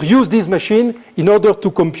Lemaître used this machine in order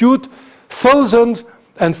to compute thousands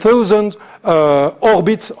and thousands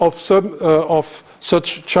orbits of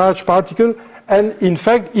such charged particles. And in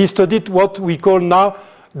fact, he studied what we call now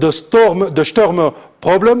the Störmer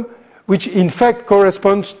problem, which in fact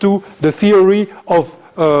corresponds to the theory of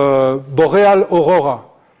boreal aurora,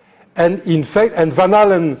 and in fact, and Van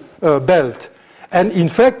Allen belt. And in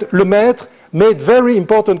fact, Lemaître made very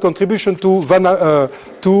important contribution to Van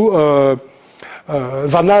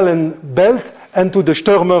Allen belt and to the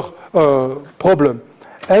Störmer problem.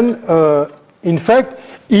 And in fact,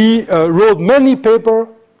 he wrote many papers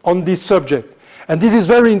on this subject. And this is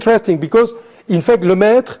very interesting because, in fact,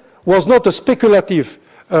 Lemaître was not a speculative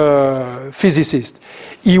physicist.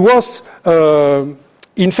 He was,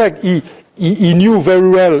 in fact, he knew very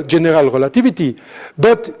well general relativity,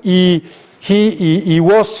 but he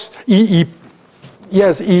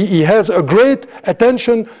has a great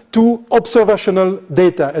attention to observational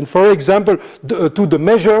data, and for example, to the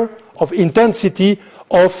measure of intensity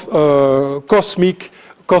of cosmic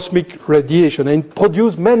radiation, and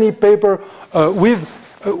produced many papers with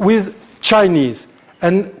Chinese.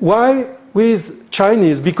 And why with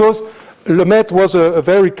Chinese? Because Lemaître was a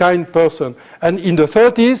very kind person, and in the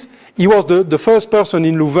 30s he was the first person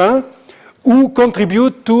in Louvain who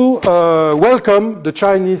contributed to welcome the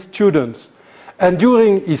Chinese students. And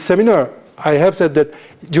during his seminar, I have said that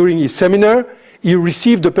during his seminar, he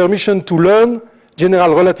received the permission to learn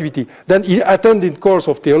general relativity. Then he attended course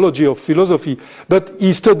of theology, of philosophy, but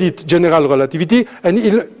he studied general relativity, and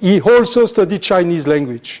he also studied Chinese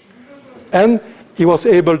language. And he was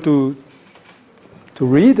able to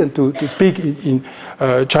read and to speak in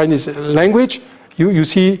Chinese language. You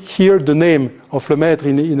see here the name of Lemaître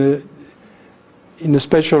in a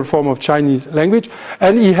special form of Chinese language.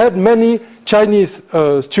 And he had many Chinese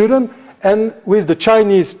students, and with the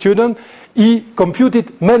Chinese student, he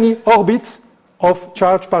computed many orbits of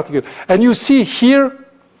charged particles. And you see here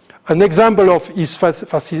an example of his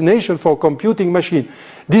fascination for computing machine.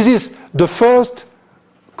 This is the first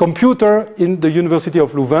computer in the University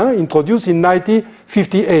of Louvain, introduced in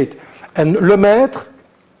 1958. And Lemaître,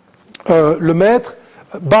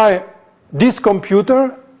 by this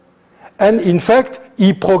computer, and in fact,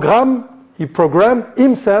 he programmed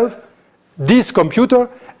himself this computer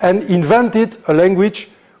and invented a language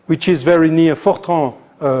which is very near Fortran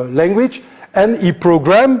language, and he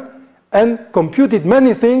programmed and computed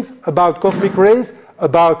many things about cosmic rays,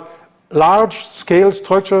 about large-scale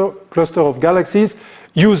structure cluster of galaxies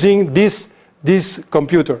using this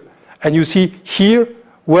computer. And you see here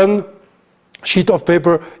one sheet of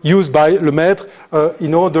paper used by Lemaître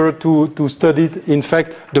in order to study, in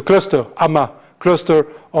fact, the cluster, AMA, cluster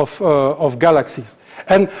of galaxies.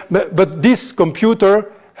 But this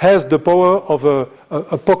computer has the power of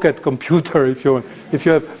a pocket computer, if you want. If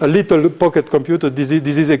you have a little pocket computer, this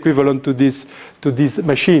is equivalent to this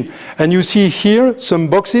machine. And you see here some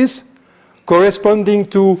boxes corresponding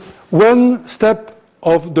to one step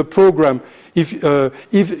of the program. If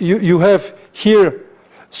you have here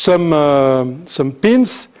some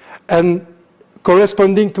pins and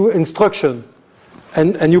corresponding to instruction,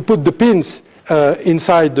 and you put the pins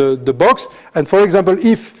inside the box, and for example,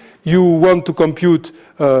 if you want to compute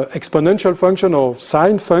exponential function or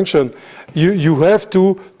sine function, you have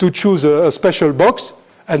to choose a special box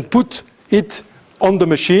and put it on the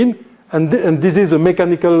machine, and this is a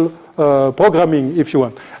mechanical programming, if you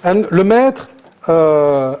want. And Lemaître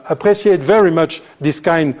appreciated very much this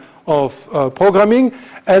kind of programming,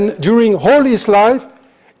 and during all his life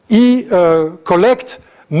he collected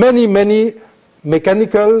many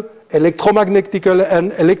mechanical, electromagnetical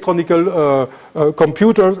and electronical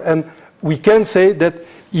computers, and we can say that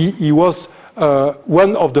he was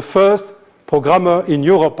one of the first programmers in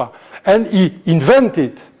Europe. And he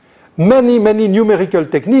invented many numerical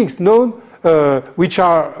techniques known, which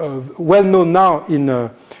are well known now in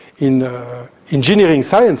engineering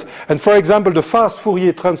science. And for example, the fast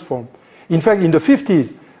Fourier transform. In fact, in the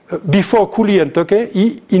 50s, before Cooley and Tokay,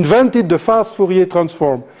 he invented the fast Fourier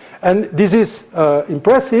transform. And this is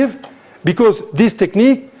impressive because this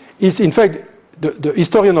technique is, in fact, the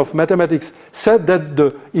historian of mathematics said that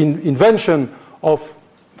the invention of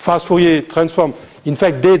fast Fourier transform, in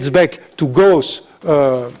fact, dates back to Gauss'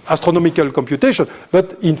 astronomical computation.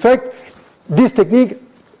 But in fact, this technique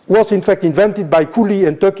was in fact invented by Cooley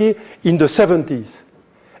and Tukey in the 70s.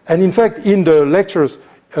 And in fact, in the lectures,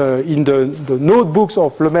 in the notebooks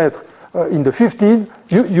of Lemaître in the 50s,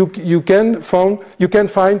 you can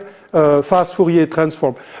find fast Fourier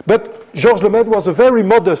transform. But Georges Lemaître was a very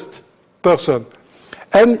modest person,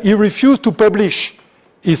 and he refused to publish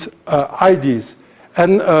his ideas.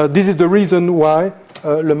 And this is the reason why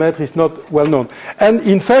Lemaître is not well known. And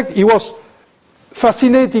in fact, he was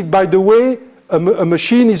fascinated by the way a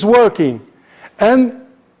machine is working. And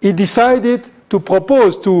he decided to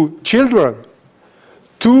propose to children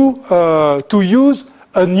to use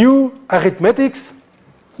a new arithmetics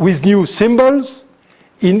with new symbols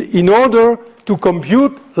in order to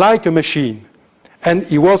compute like a machine. And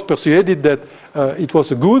he was persuaded that it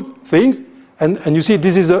was a good thing. And you see,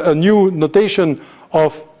 this is a new notation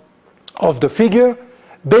of the figure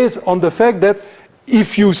based on the fact that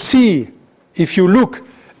if you look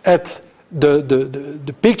at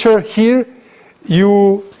the picture here,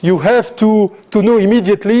 you have to know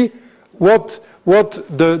immediately what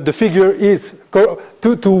the figure is,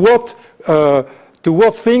 to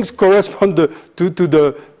what things correspond to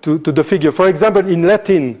the figure. For example, in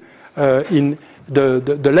Latin, in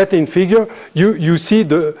the Latin figure, you see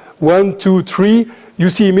the 1, 2, 3. You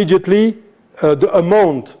see immediately the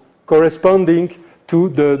amount corresponding to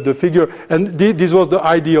the figure, and this was the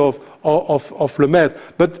idea of Lemaître.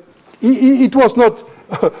 But it was not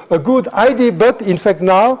a good idea. But in fact,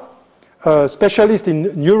 now specialists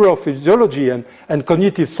in neurophysiology and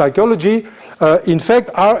cognitive psychology, in fact,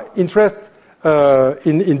 are interested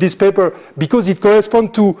in this paper because it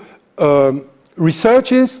corresponds to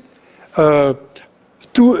researches.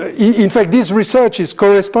 In fact, these researches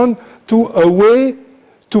correspond to a way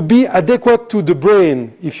to be adequate to the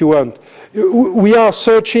brain, if you want. We are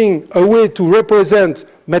searching a way to represent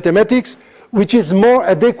mathematics which is more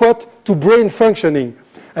adequate to brain functioning.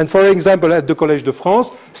 And for example, at the Collège de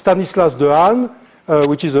France, Stanislas Dehaene,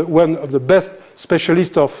 which is one of the best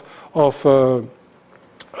specialists of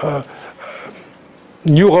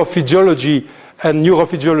neurophysiology and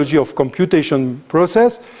neurophysiology of computation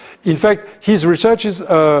process, in fact, his researches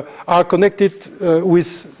are connected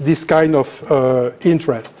with this kind of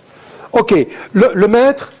interest. Okay,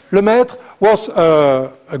 Lemaître was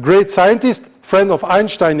a great scientist, friend of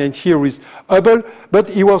Einstein, and here with Hubble, but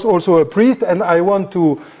he was also a priest, and I want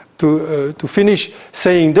to finish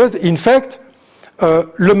saying this. In fact,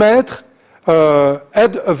 Lemaître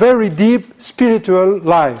had a very deep spiritual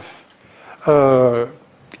life.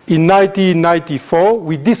 In 1994,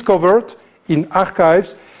 we discovered in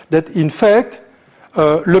archives that in fact,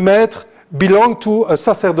 Lemaître belonged to a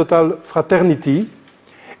sacerdotal fraternity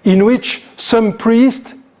in which some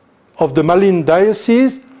priests of the Malines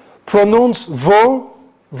diocese pronounced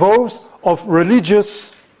vows of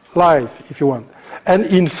religious life, if you want. And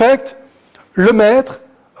in fact, Lemaître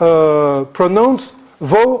pronounced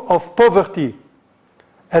vow of poverty.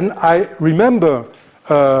 And I remember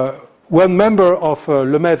one member of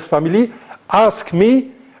Lemaître's family asked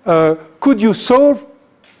me, could you solve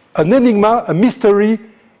an enigma, a mystery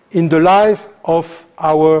in the life of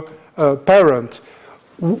our parent?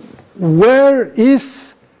 Where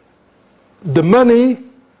is the money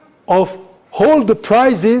of all the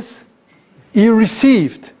prizes he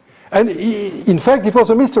received? And in fact, it was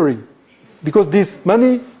a mystery, because this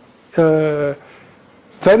money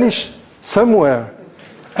vanished somewhere.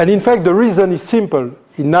 And in fact, the reason is simple.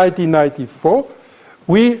 In 1994,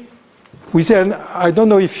 we say, and I don't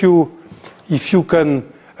know if you can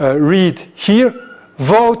read here,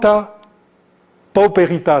 vota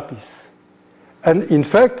pauperitatis. And in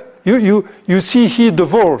fact, you see here the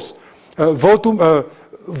verse, vota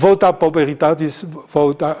pauperitatis,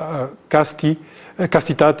 vota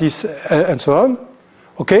castitatis, and so on.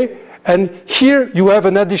 Okay? And here you have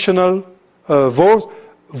an additional verse,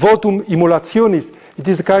 votum immolationis. It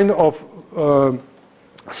is a kind of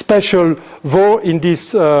special vow in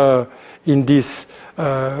this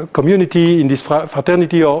community, in this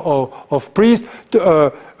fraternity of priests,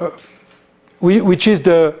 which is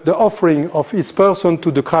the offering of his person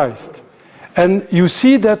to the Christ. And you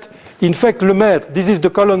see that, in fact, Lemaître, this is the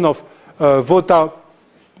column of vota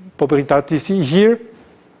pauperitatis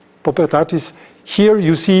here,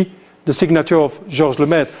 you see the signature of Georges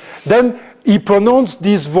Lemaître. Then he pronounced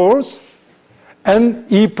these vows, and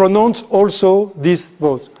he pronounced also these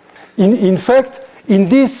vows. In fact, in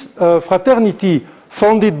this fraternity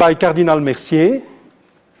founded by Cardinal Mercier,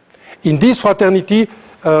 in this fraternity,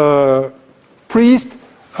 priest,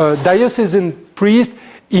 diocesan priest,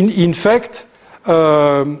 in fact,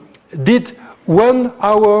 did 1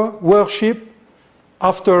 hour worship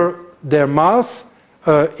after their mass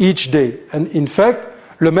each day. And in fact,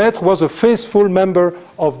 Lemaître was a faithful member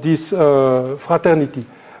of this fraternity.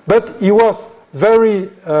 But he was very,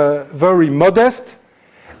 very modest,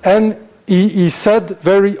 and he said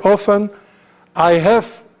very often, I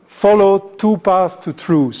have followed 2 paths to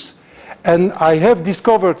truth. And I have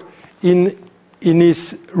discovered in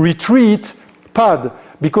his retreat pad,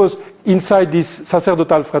 because inside this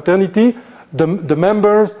sacerdotal fraternity, the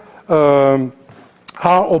members are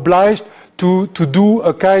obliged to do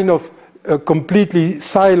a kind of completely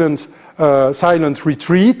silent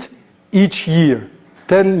retreat each year.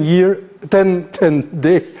 10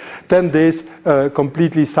 days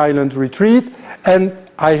completely silent retreat. And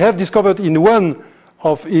I have discovered in one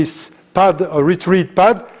of his pad, a retreat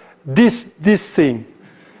pad, this thing.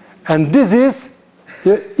 And this is,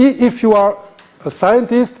 if you are a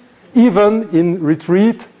scientist, even in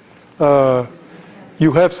retreat,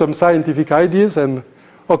 you have some scientific ideas, and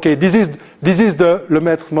okay, this is the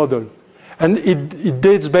Lemaître model, and it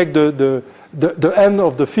dates back the end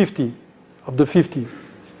of the 50s.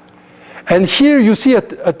 And here you see a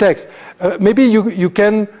text. Maybe you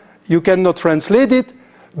cannot translate it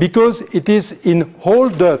because it is in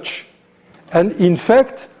Old Dutch, and in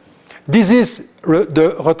fact, this is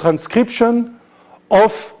the retranscription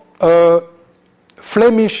of a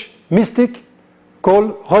Flemish mystic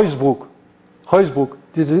called Ruysbroek.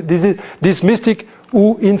 This mystic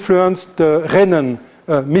who influenced the Renan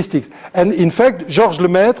mystics. And in fact, Georges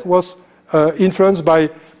Lemaître was influenced by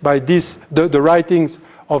the writings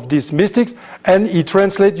of these mystics, and he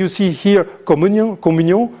translates, you see here, communion,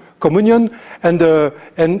 and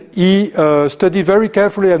he studied very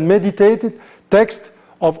carefully and meditated text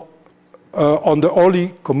of on the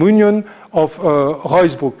Holy Communion of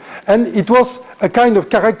Ruysbroek. And it was a kind of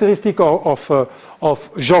characteristic of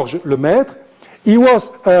Georges Lemaître. He was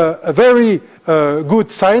a very good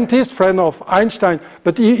scientist, friend of Einstein,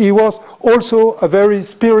 but he was also a very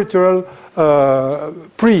spiritual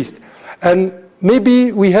priest. And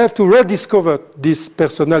maybe we have to rediscover this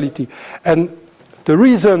personality. And the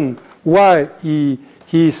reason why he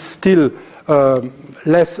is still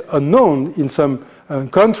less unknown in some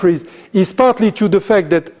countries is partly to the fact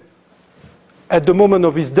that at the moment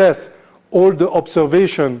of his death, all the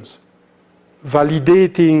observations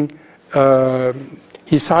validating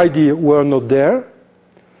his idea were not there.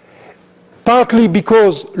 Partly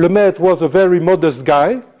because Lemaître was a very modest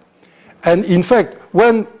guy, and in fact,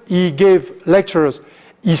 when he gave lectures,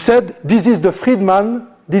 he said, "This is the Friedman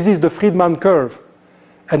curve,"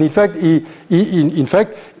 and in fact,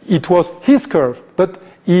 it was his curve, but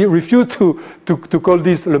he refused to call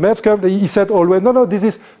this Lemaître's curve. He said always, no, this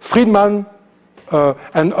is Friedman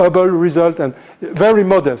and Hubble result, and very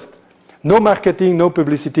modest. No marketing, no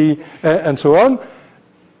publicity, and so on.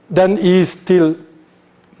 Then he is still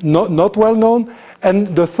not well known.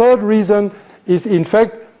 And the third reason is, in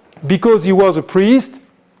fact, because he was a priest,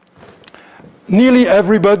 nearly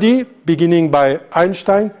everybody, beginning by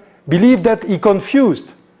Einstein, believed that he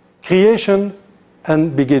confused creation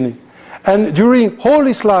and beginning. And during all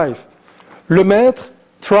his life, Lemaître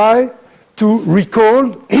tried to recall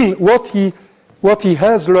what he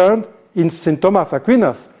has learned in St. Thomas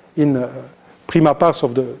Aquinas, in prima pars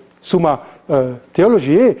of the Summa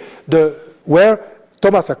Theologiae, where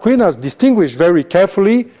Thomas Aquinas distinguished very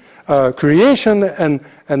carefully creation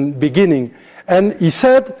and beginning. And he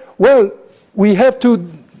said, well, we have to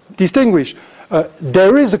distinguish.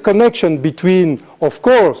 There is a connection between, of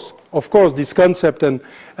course, this concept and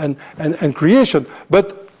creation.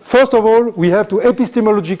 But first of all, we have to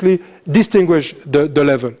epistemologically distinguish the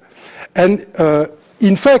level. And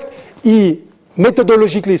in fact, he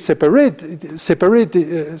methodologically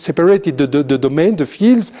separated the domain, the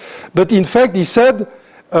fields. But in fact, he said,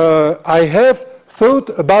 I have thought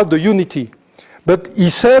about the unity. But he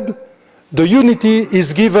said, the unity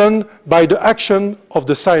is given by the action of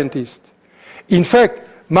the scientist. In fact,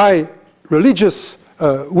 my religious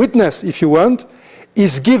witness, if you want,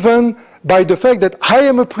 is given by the fact that I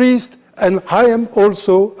am a priest and I am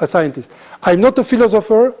also a scientist. I'm not a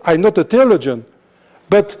philosopher, I'm not a theologian,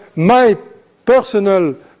 but my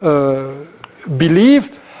personal belief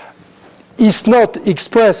is not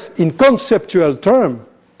expressed in conceptual terms,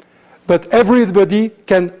 but everybody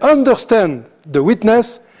can understand the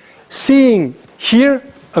witness seeing here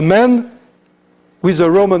a man with a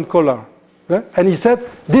Roman collar. Right? And he said,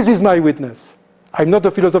 this is my witness. I'm not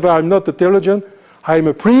a philosopher, I'm not a theologian, I'm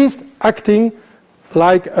a priest acting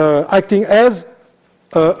as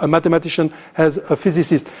a mathematician as a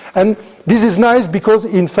physicist. And this is nice because,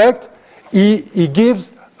 in fact, he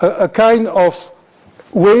gives a kind of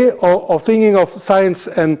way of thinking of science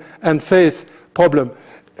and faith problem.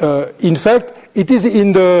 In fact, it is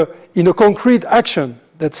in a concrete action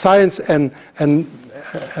that science and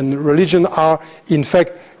religion are, in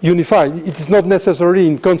fact, unified. It is not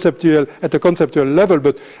necessarily at a conceptual level,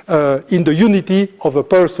 but in the unity of a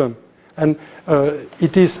person. And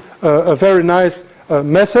it is a very nice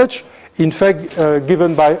message, in fact,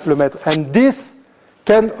 given by Lemaître. And this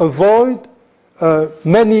can avoid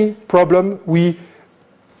many problems we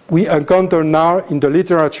encounter now in the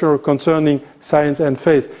literature concerning science and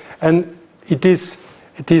faith. And it is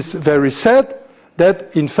very sad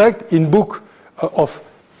that, in fact, in book of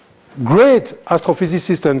great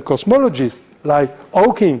astrophysicists and cosmologists like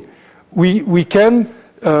Hawking, we can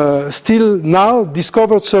still now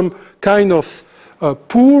discover some kind of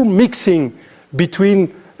poor mixing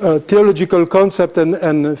between theological concept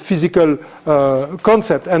and physical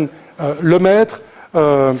concept. And Lemaître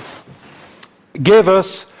gave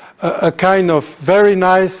us a kind of very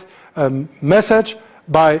nice message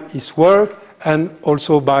by his work and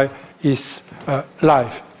also by his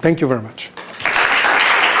life. Thank you very much.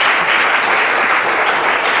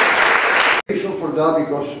 The reason for that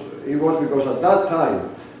because at that time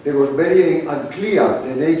it was very unclear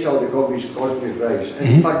the nature of the cosmic rays, and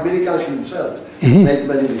in fact Miracle himself made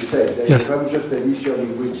many mistakes. There is a famous expedition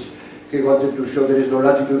in which he wanted to show there is no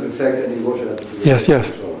latitude effect, and he was a latitude effect.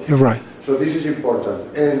 Yes, you're right. So this is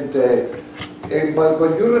important. But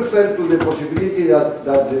when you refer to the possibility that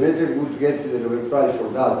Lemaître would get the Nobel Prize for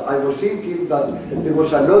that, I was thinking that there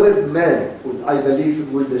was another man who I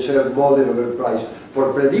believe will deserve more the Nobel Prize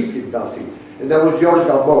for predicting that thing, and that was George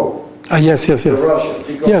Gamow. Yes. The Russian,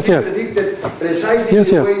 because he predicted precisely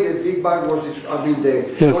the way the Big Bang was, the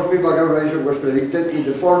cosmic background radiation was predicted in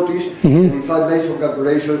the 40s, and in fact made some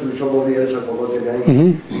calculations with somebody else, I forgot the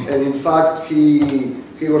name, and in fact he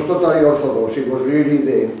was totally orthodox. He was really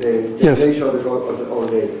the base of the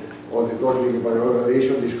cosmic background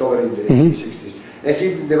radiation discovered in the 60s. And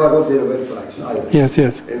he never got the Nobel Prize either. Yes.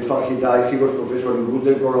 In fact, he died. He was professor in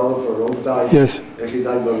Gutenberg for a long time. Yes. And he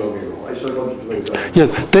died not long ago. I just wanted to make that.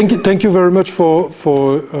 Yes. Thank you very much for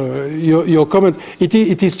your comments.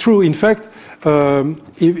 It is true. In fact,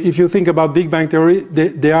 if you think about Big Bang theory,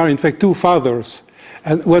 there are in fact two fathers.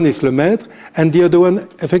 And one is Lemaître, and the other one,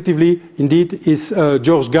 effectively, indeed, is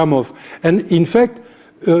George Gamow. And in fact,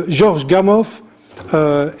 George Gamow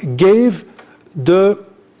gave the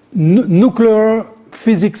nuclear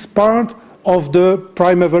physics part of the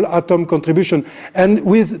primeval atom contribution. And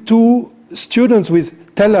with two students, with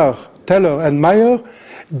Teller and Meyer,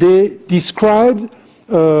 they described,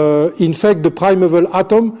 in fact, the primeval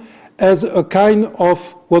atom as a kind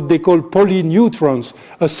of what they call polyneutrons,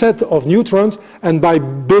 a set of neutrons, and by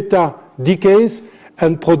beta decays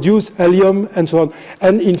and produce helium and so on.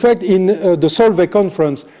 And in fact, in the Solvay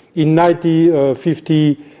conference in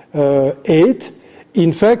 1958,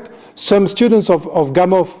 in fact, some students of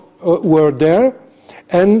Gamow were there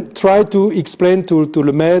and tried to explain to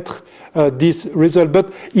Lemaître this result.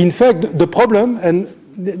 But in fact, the problem, and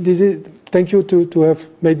this is, thank you to have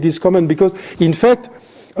made this comment, because in fact,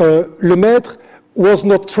 Lemaître was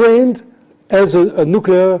not trained as a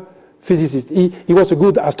nuclear physicist. He was a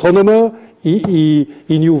good astronomer. He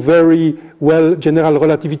knew very well general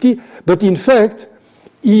relativity. But in fact,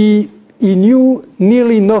 he knew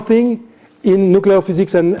nearly nothing in nuclear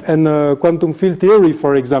physics and quantum field theory,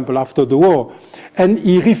 for example, after the war. And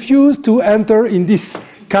he refused to enter in this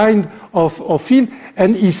kind of field.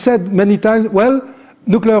 And he said many times, well,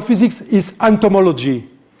 nuclear physics is entomology.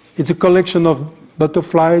 It's a collection of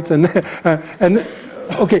butterflies and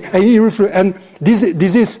okay. And he refused. And this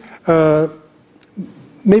is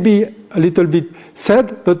maybe a little bit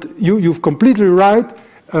sad, but you've completely right.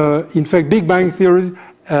 In fact, Big Bang theory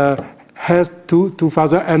has two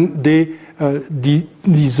fathers, and they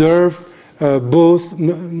deserve both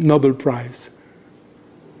Nobel Prize.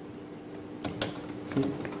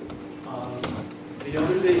 The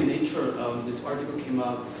other day in Nature, this article came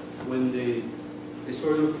out when they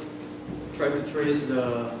sort of tried to trace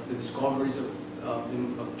the discoveries of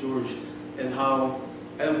George, and how,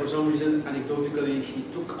 and for some reason, anecdotally, he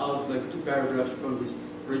took out like 2 paragraphs from his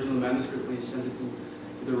original manuscript when he sent it to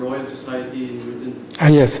the Royal Society in Britain.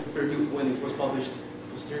 Yes. When it was published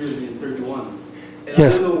posteriorly in 31. And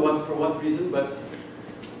Yes. I don't know for what reason, but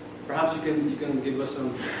perhaps you can give us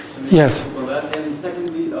some Yes. information on that. And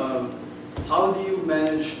secondly, how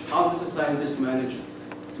does a scientist manage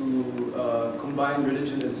to combine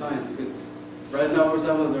religion and science? Because right now, for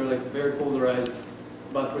example, they're like very polarized.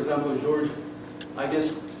 But for example, George I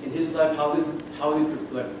guess in his life, how did it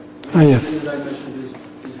reflect? Yes. That I mentioned his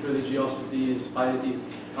religiosity, his piety.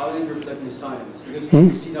 How did it reflect in his science? Because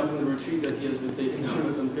we see now from the retreat that he has been taking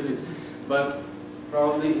notes on physics, but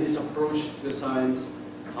probably his approach to the science,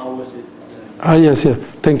 how was it? Yes, yeah.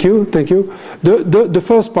 Thank you. The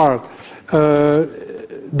first part,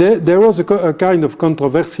 there was a kind of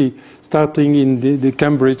controversy starting in the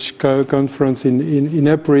Cambridge conference in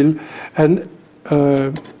April, and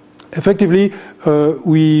effectively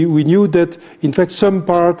we knew that in fact some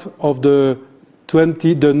part of the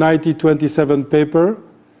 1927 paper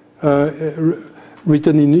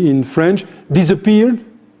written in French disappeared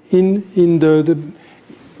in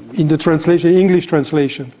the translation, English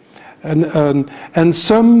translation. And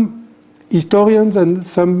some historians and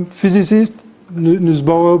some physicists,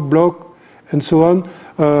 Nussbauer, Bloch, and so on,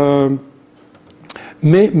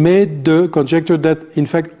 made the conjecture that, in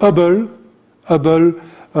fact, Hubble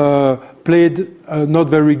played a not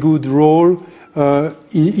very good role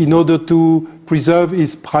in order to preserve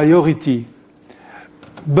his priority.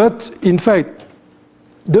 But, in fact,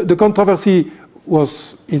 the controversy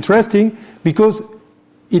was interesting because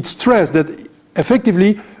it stressed that,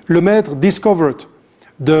 effectively, Lemaître discovered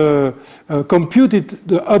computed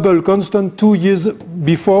the Hubble constant 2 years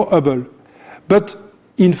before Hubble. But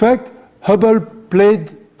in fact, Hubble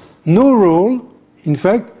played no role, in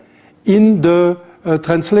fact, in the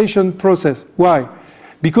translation process. Why?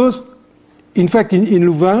 Because, in fact, in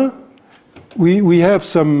Louvain, we have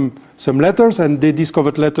some letters, and they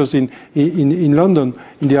discovered letters in London,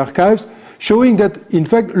 in the archives, showing that, in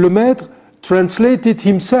fact, Lemaître translated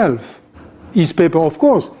himself his paper. Of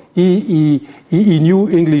course, he knew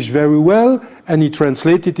English very well, and he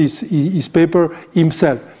translated his paper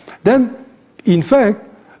himself. Then, in fact,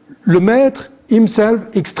 Lemaître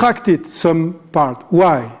himself extracted some part.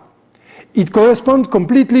 Why? It corresponds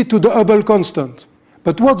completely to the Hubble constant.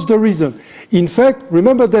 But what's the reason? In fact,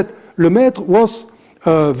 remember that Lemaître was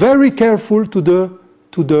very careful to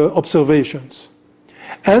the observations.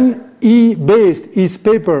 And he based his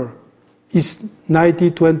paper, his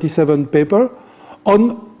 1927 paper,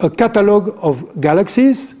 on a catalogue of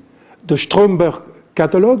galaxies, the Stromberg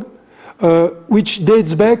catalogue, which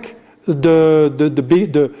dates back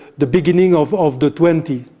the beginning of the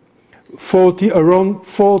 20s, around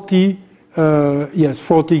 40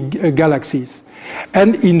 galaxies.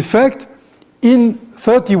 And in fact, in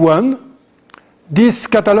 31, this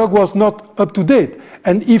catalogue was not up to date.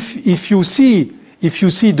 And if you see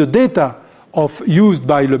the data used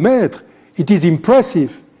by Lemaître, it is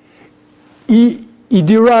impressive. He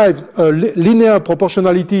derived a linear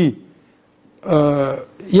proportionality.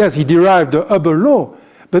 Yes, he derived the Hubble law.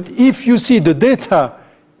 But if you see the data,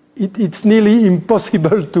 it's nearly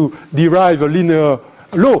impossible to derive a linear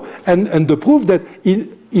law. And the proof that,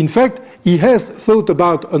 in fact, he has thought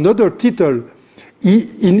about another title.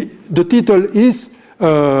 The title is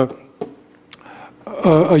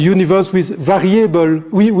a universe with variable,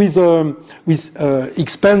 with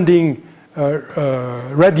expanding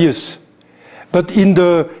radius. But in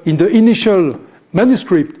the initial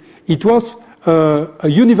manuscript, it was a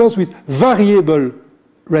universe with variable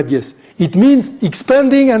radius. It means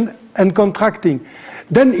expanding and contracting.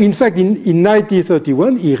 Then, in fact, in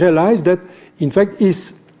 1931, he realized that, in fact,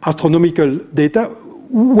 his astronomical data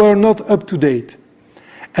were not up to date.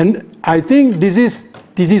 And I think this is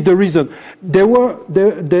the reason. There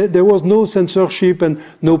was no censorship and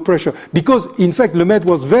no pressure. Because, in fact, Lemaître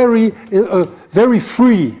was very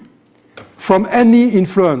free from any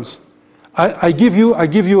influence. I give you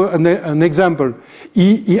an example.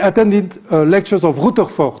 He attended lectures of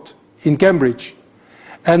Rutherford in Cambridge.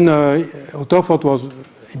 And Rutherford was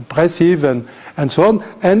impressive and so on.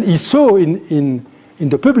 And he saw in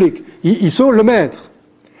the public, he saw Lemaître.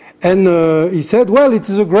 And he said, well, it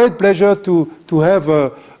is a great pleasure to have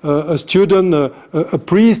a student, a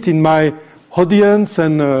priest in my audience.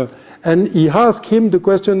 And he asked him the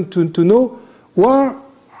question to know, why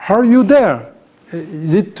are you there?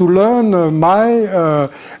 Is it to learn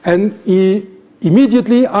and he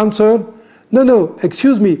immediately answered, no,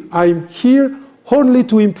 excuse me, I'm here only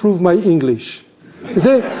to improve my English.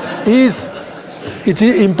 It's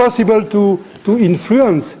impossible to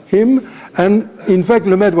influence him. And in fact,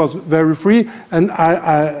 Lemaître was very free, and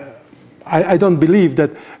I don't believe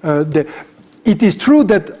that it is true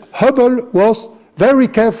that Hubble was very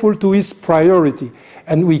careful to his priority.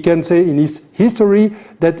 And we can say in his history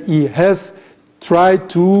that he has tried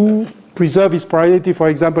to preserve his priority, for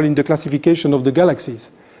example, in the classification of the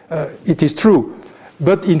galaxies. It is true.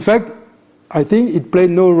 But in fact, I think it played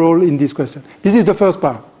no role in this question. This is the first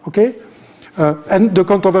part, okay? And the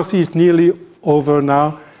controversy is nearly over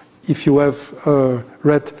now. if you have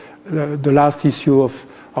read the last issue of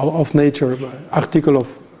Nature, article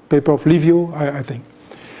of paper of Livio, I think.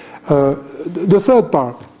 The third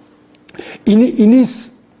part, in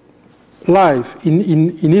his life,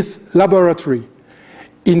 in his laboratory,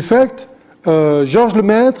 in fact, Georges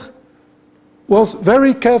Lemaître was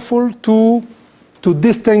very careful to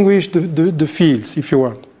distinguish the fields, if you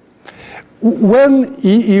want. When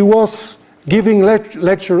he was giving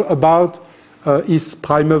lecture about his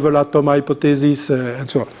primeval atom hypothesis and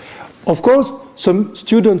so on. Of course, some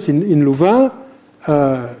students in Louvain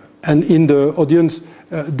and in the audience,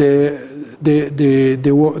 there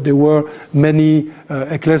were many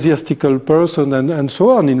ecclesiastical persons and so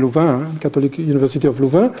on in Louvain, Catholic University of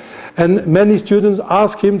Louvain, and many students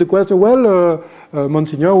asked him the question, well,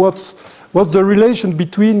 Monsignor, what's the relation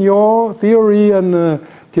between your theory and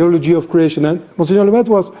theology of creation? And Monsignor Lemaître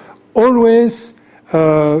was always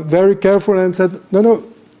very careful and said, no,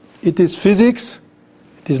 it is physics,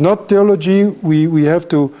 it is not theology, we have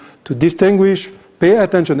to distinguish, pay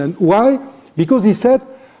attention. And why? Because he said,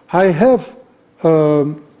 I have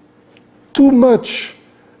too much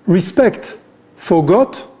respect for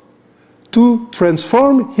God to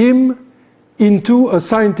transform him into a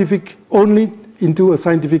scientific, only into a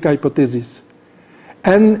scientific hypothesis.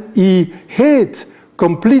 And he hates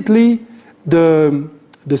completely the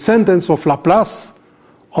sentence of Laplace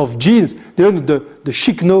of genes, the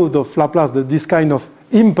chic node of Laplace, this kind of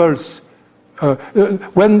impulse.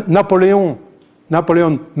 When Napoleon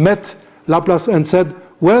met Laplace and said,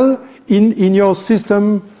 well, in your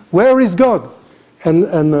system, where is God?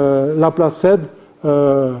 And Laplace said,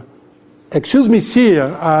 excuse me,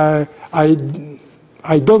 sir,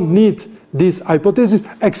 I don't need this hypothesis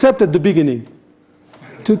except at the beginning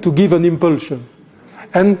to give an impulsion.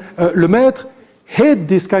 And Lemaître hated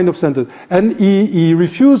this kind of sentence, and he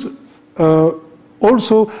refused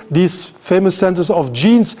also this famous sentence of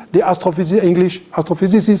Jeans, the English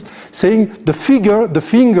astrophysicist, saying the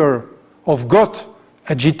finger of God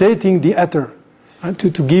agitating the ether, and to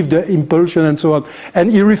give the impulsion and so on.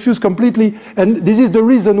 And he refused completely, and this is the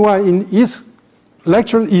reason why in his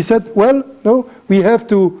lecture he said, well, no, we have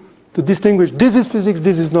to distinguish, this is physics,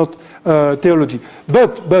 this is not theology.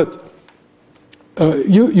 But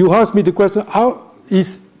you asked me the question, how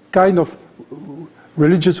is kind of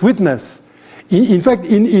religious witness? In fact,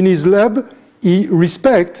 in his lab, he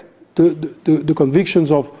respects the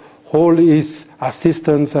convictions of all his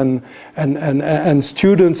assistants and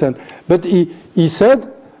students. But he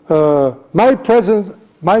said, my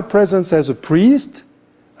presence as a priest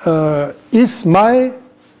is my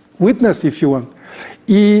witness, if you want.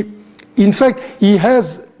 In fact, he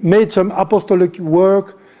has made some apostolic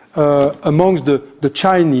work amongst the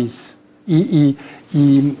Chinese. He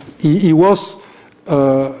was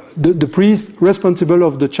the priest responsible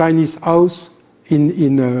of the Chinese house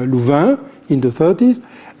in Louvain in the 30s,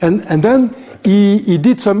 and then he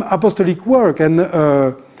did some apostolic work.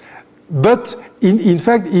 But in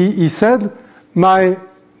fact, he said, my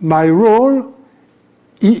role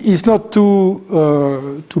is not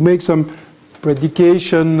to make some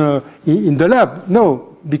predication in the lab.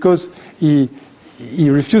 No, because he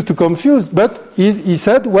refused to confuse. But he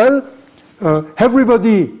said, well,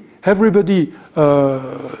 everybody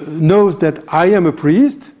knows that I am a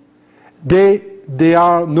priest. They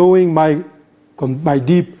are knowing my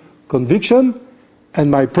deep conviction,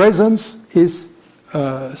 and my presence is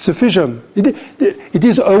sufficient. It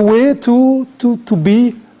is a way to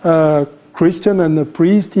be a Christian and a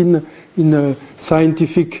priest in a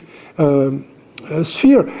scientific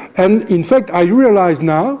sphere. And in fact, I realize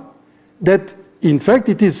now that in fact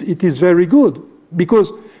it is very good,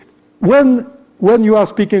 because when you are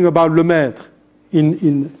speaking about Lemaître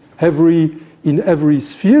in every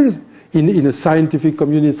sphere, in a scientific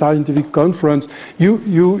community, scientific conference,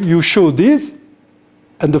 you show this,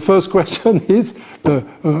 and the first question is,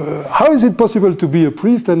 how is it possible to be a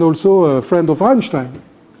priest and also a friend of Einstein?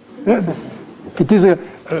 It is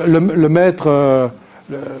Lemaître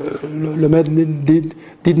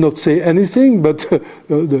did not say anything, but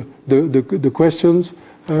the questions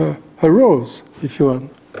arose, if you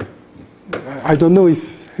want. I don't know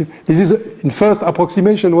if this is in first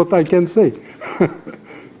approximation what I can say.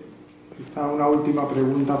 Quizá una última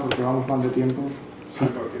pregunta porque vamos mal de tiempo. Sí.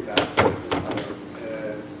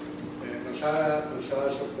 Nos ha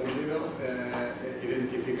sorprendido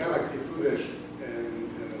identificar actitudes en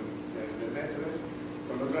Lemaître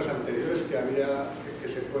con otras anteriores que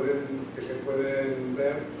se pueden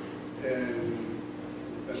ver en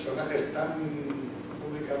personajes tan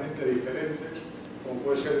públicamente diferentes como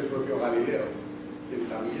puede ser el propio Galileo, quien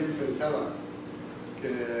también pensaba que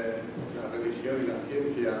la religión y la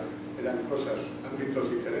ciencia eran cosas, ámbitos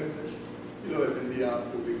diferentes, y lo defendía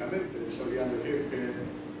públicamente. Solían decir que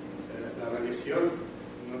la religión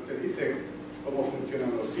no te dice cómo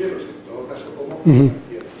funcionan los cielos, en todo caso cómo funcionan los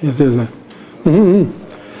cielos. Yes, yes.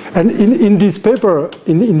 And in this paper,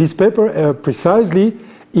 precisely,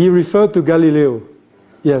 he referred to Galileo.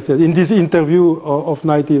 Yes, yes, in this interview of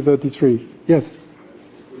 1933. Yes. Es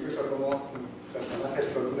curioso cómo personajes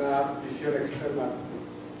con una visión externa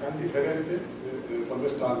tan diferente, en el fondo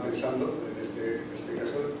estaban pensando, en este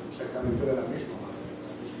caso, exactamente de la misma.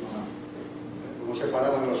 Cómo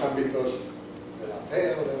separaban los ámbitos de la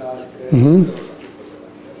fe o de las creencias de los ámbitos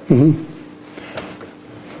de la vida.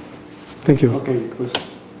 Thank you. Ok, pues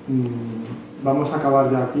vamos a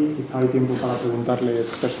acabar ya aquí. Quizá hay tiempo para preguntarle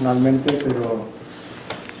personalmente, pero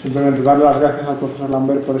simplemente darle las gracias al profesor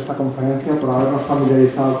Lambert por esta conferencia, por habernos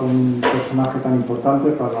familiarizado con un personaje tan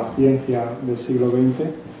importante para la ciencia del siglo XX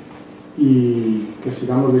y que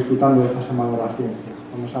sigamos disfrutando de esta Semana de la Ciencia.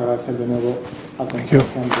 Vamos a agradecer de nuevo a la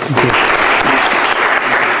conferencia.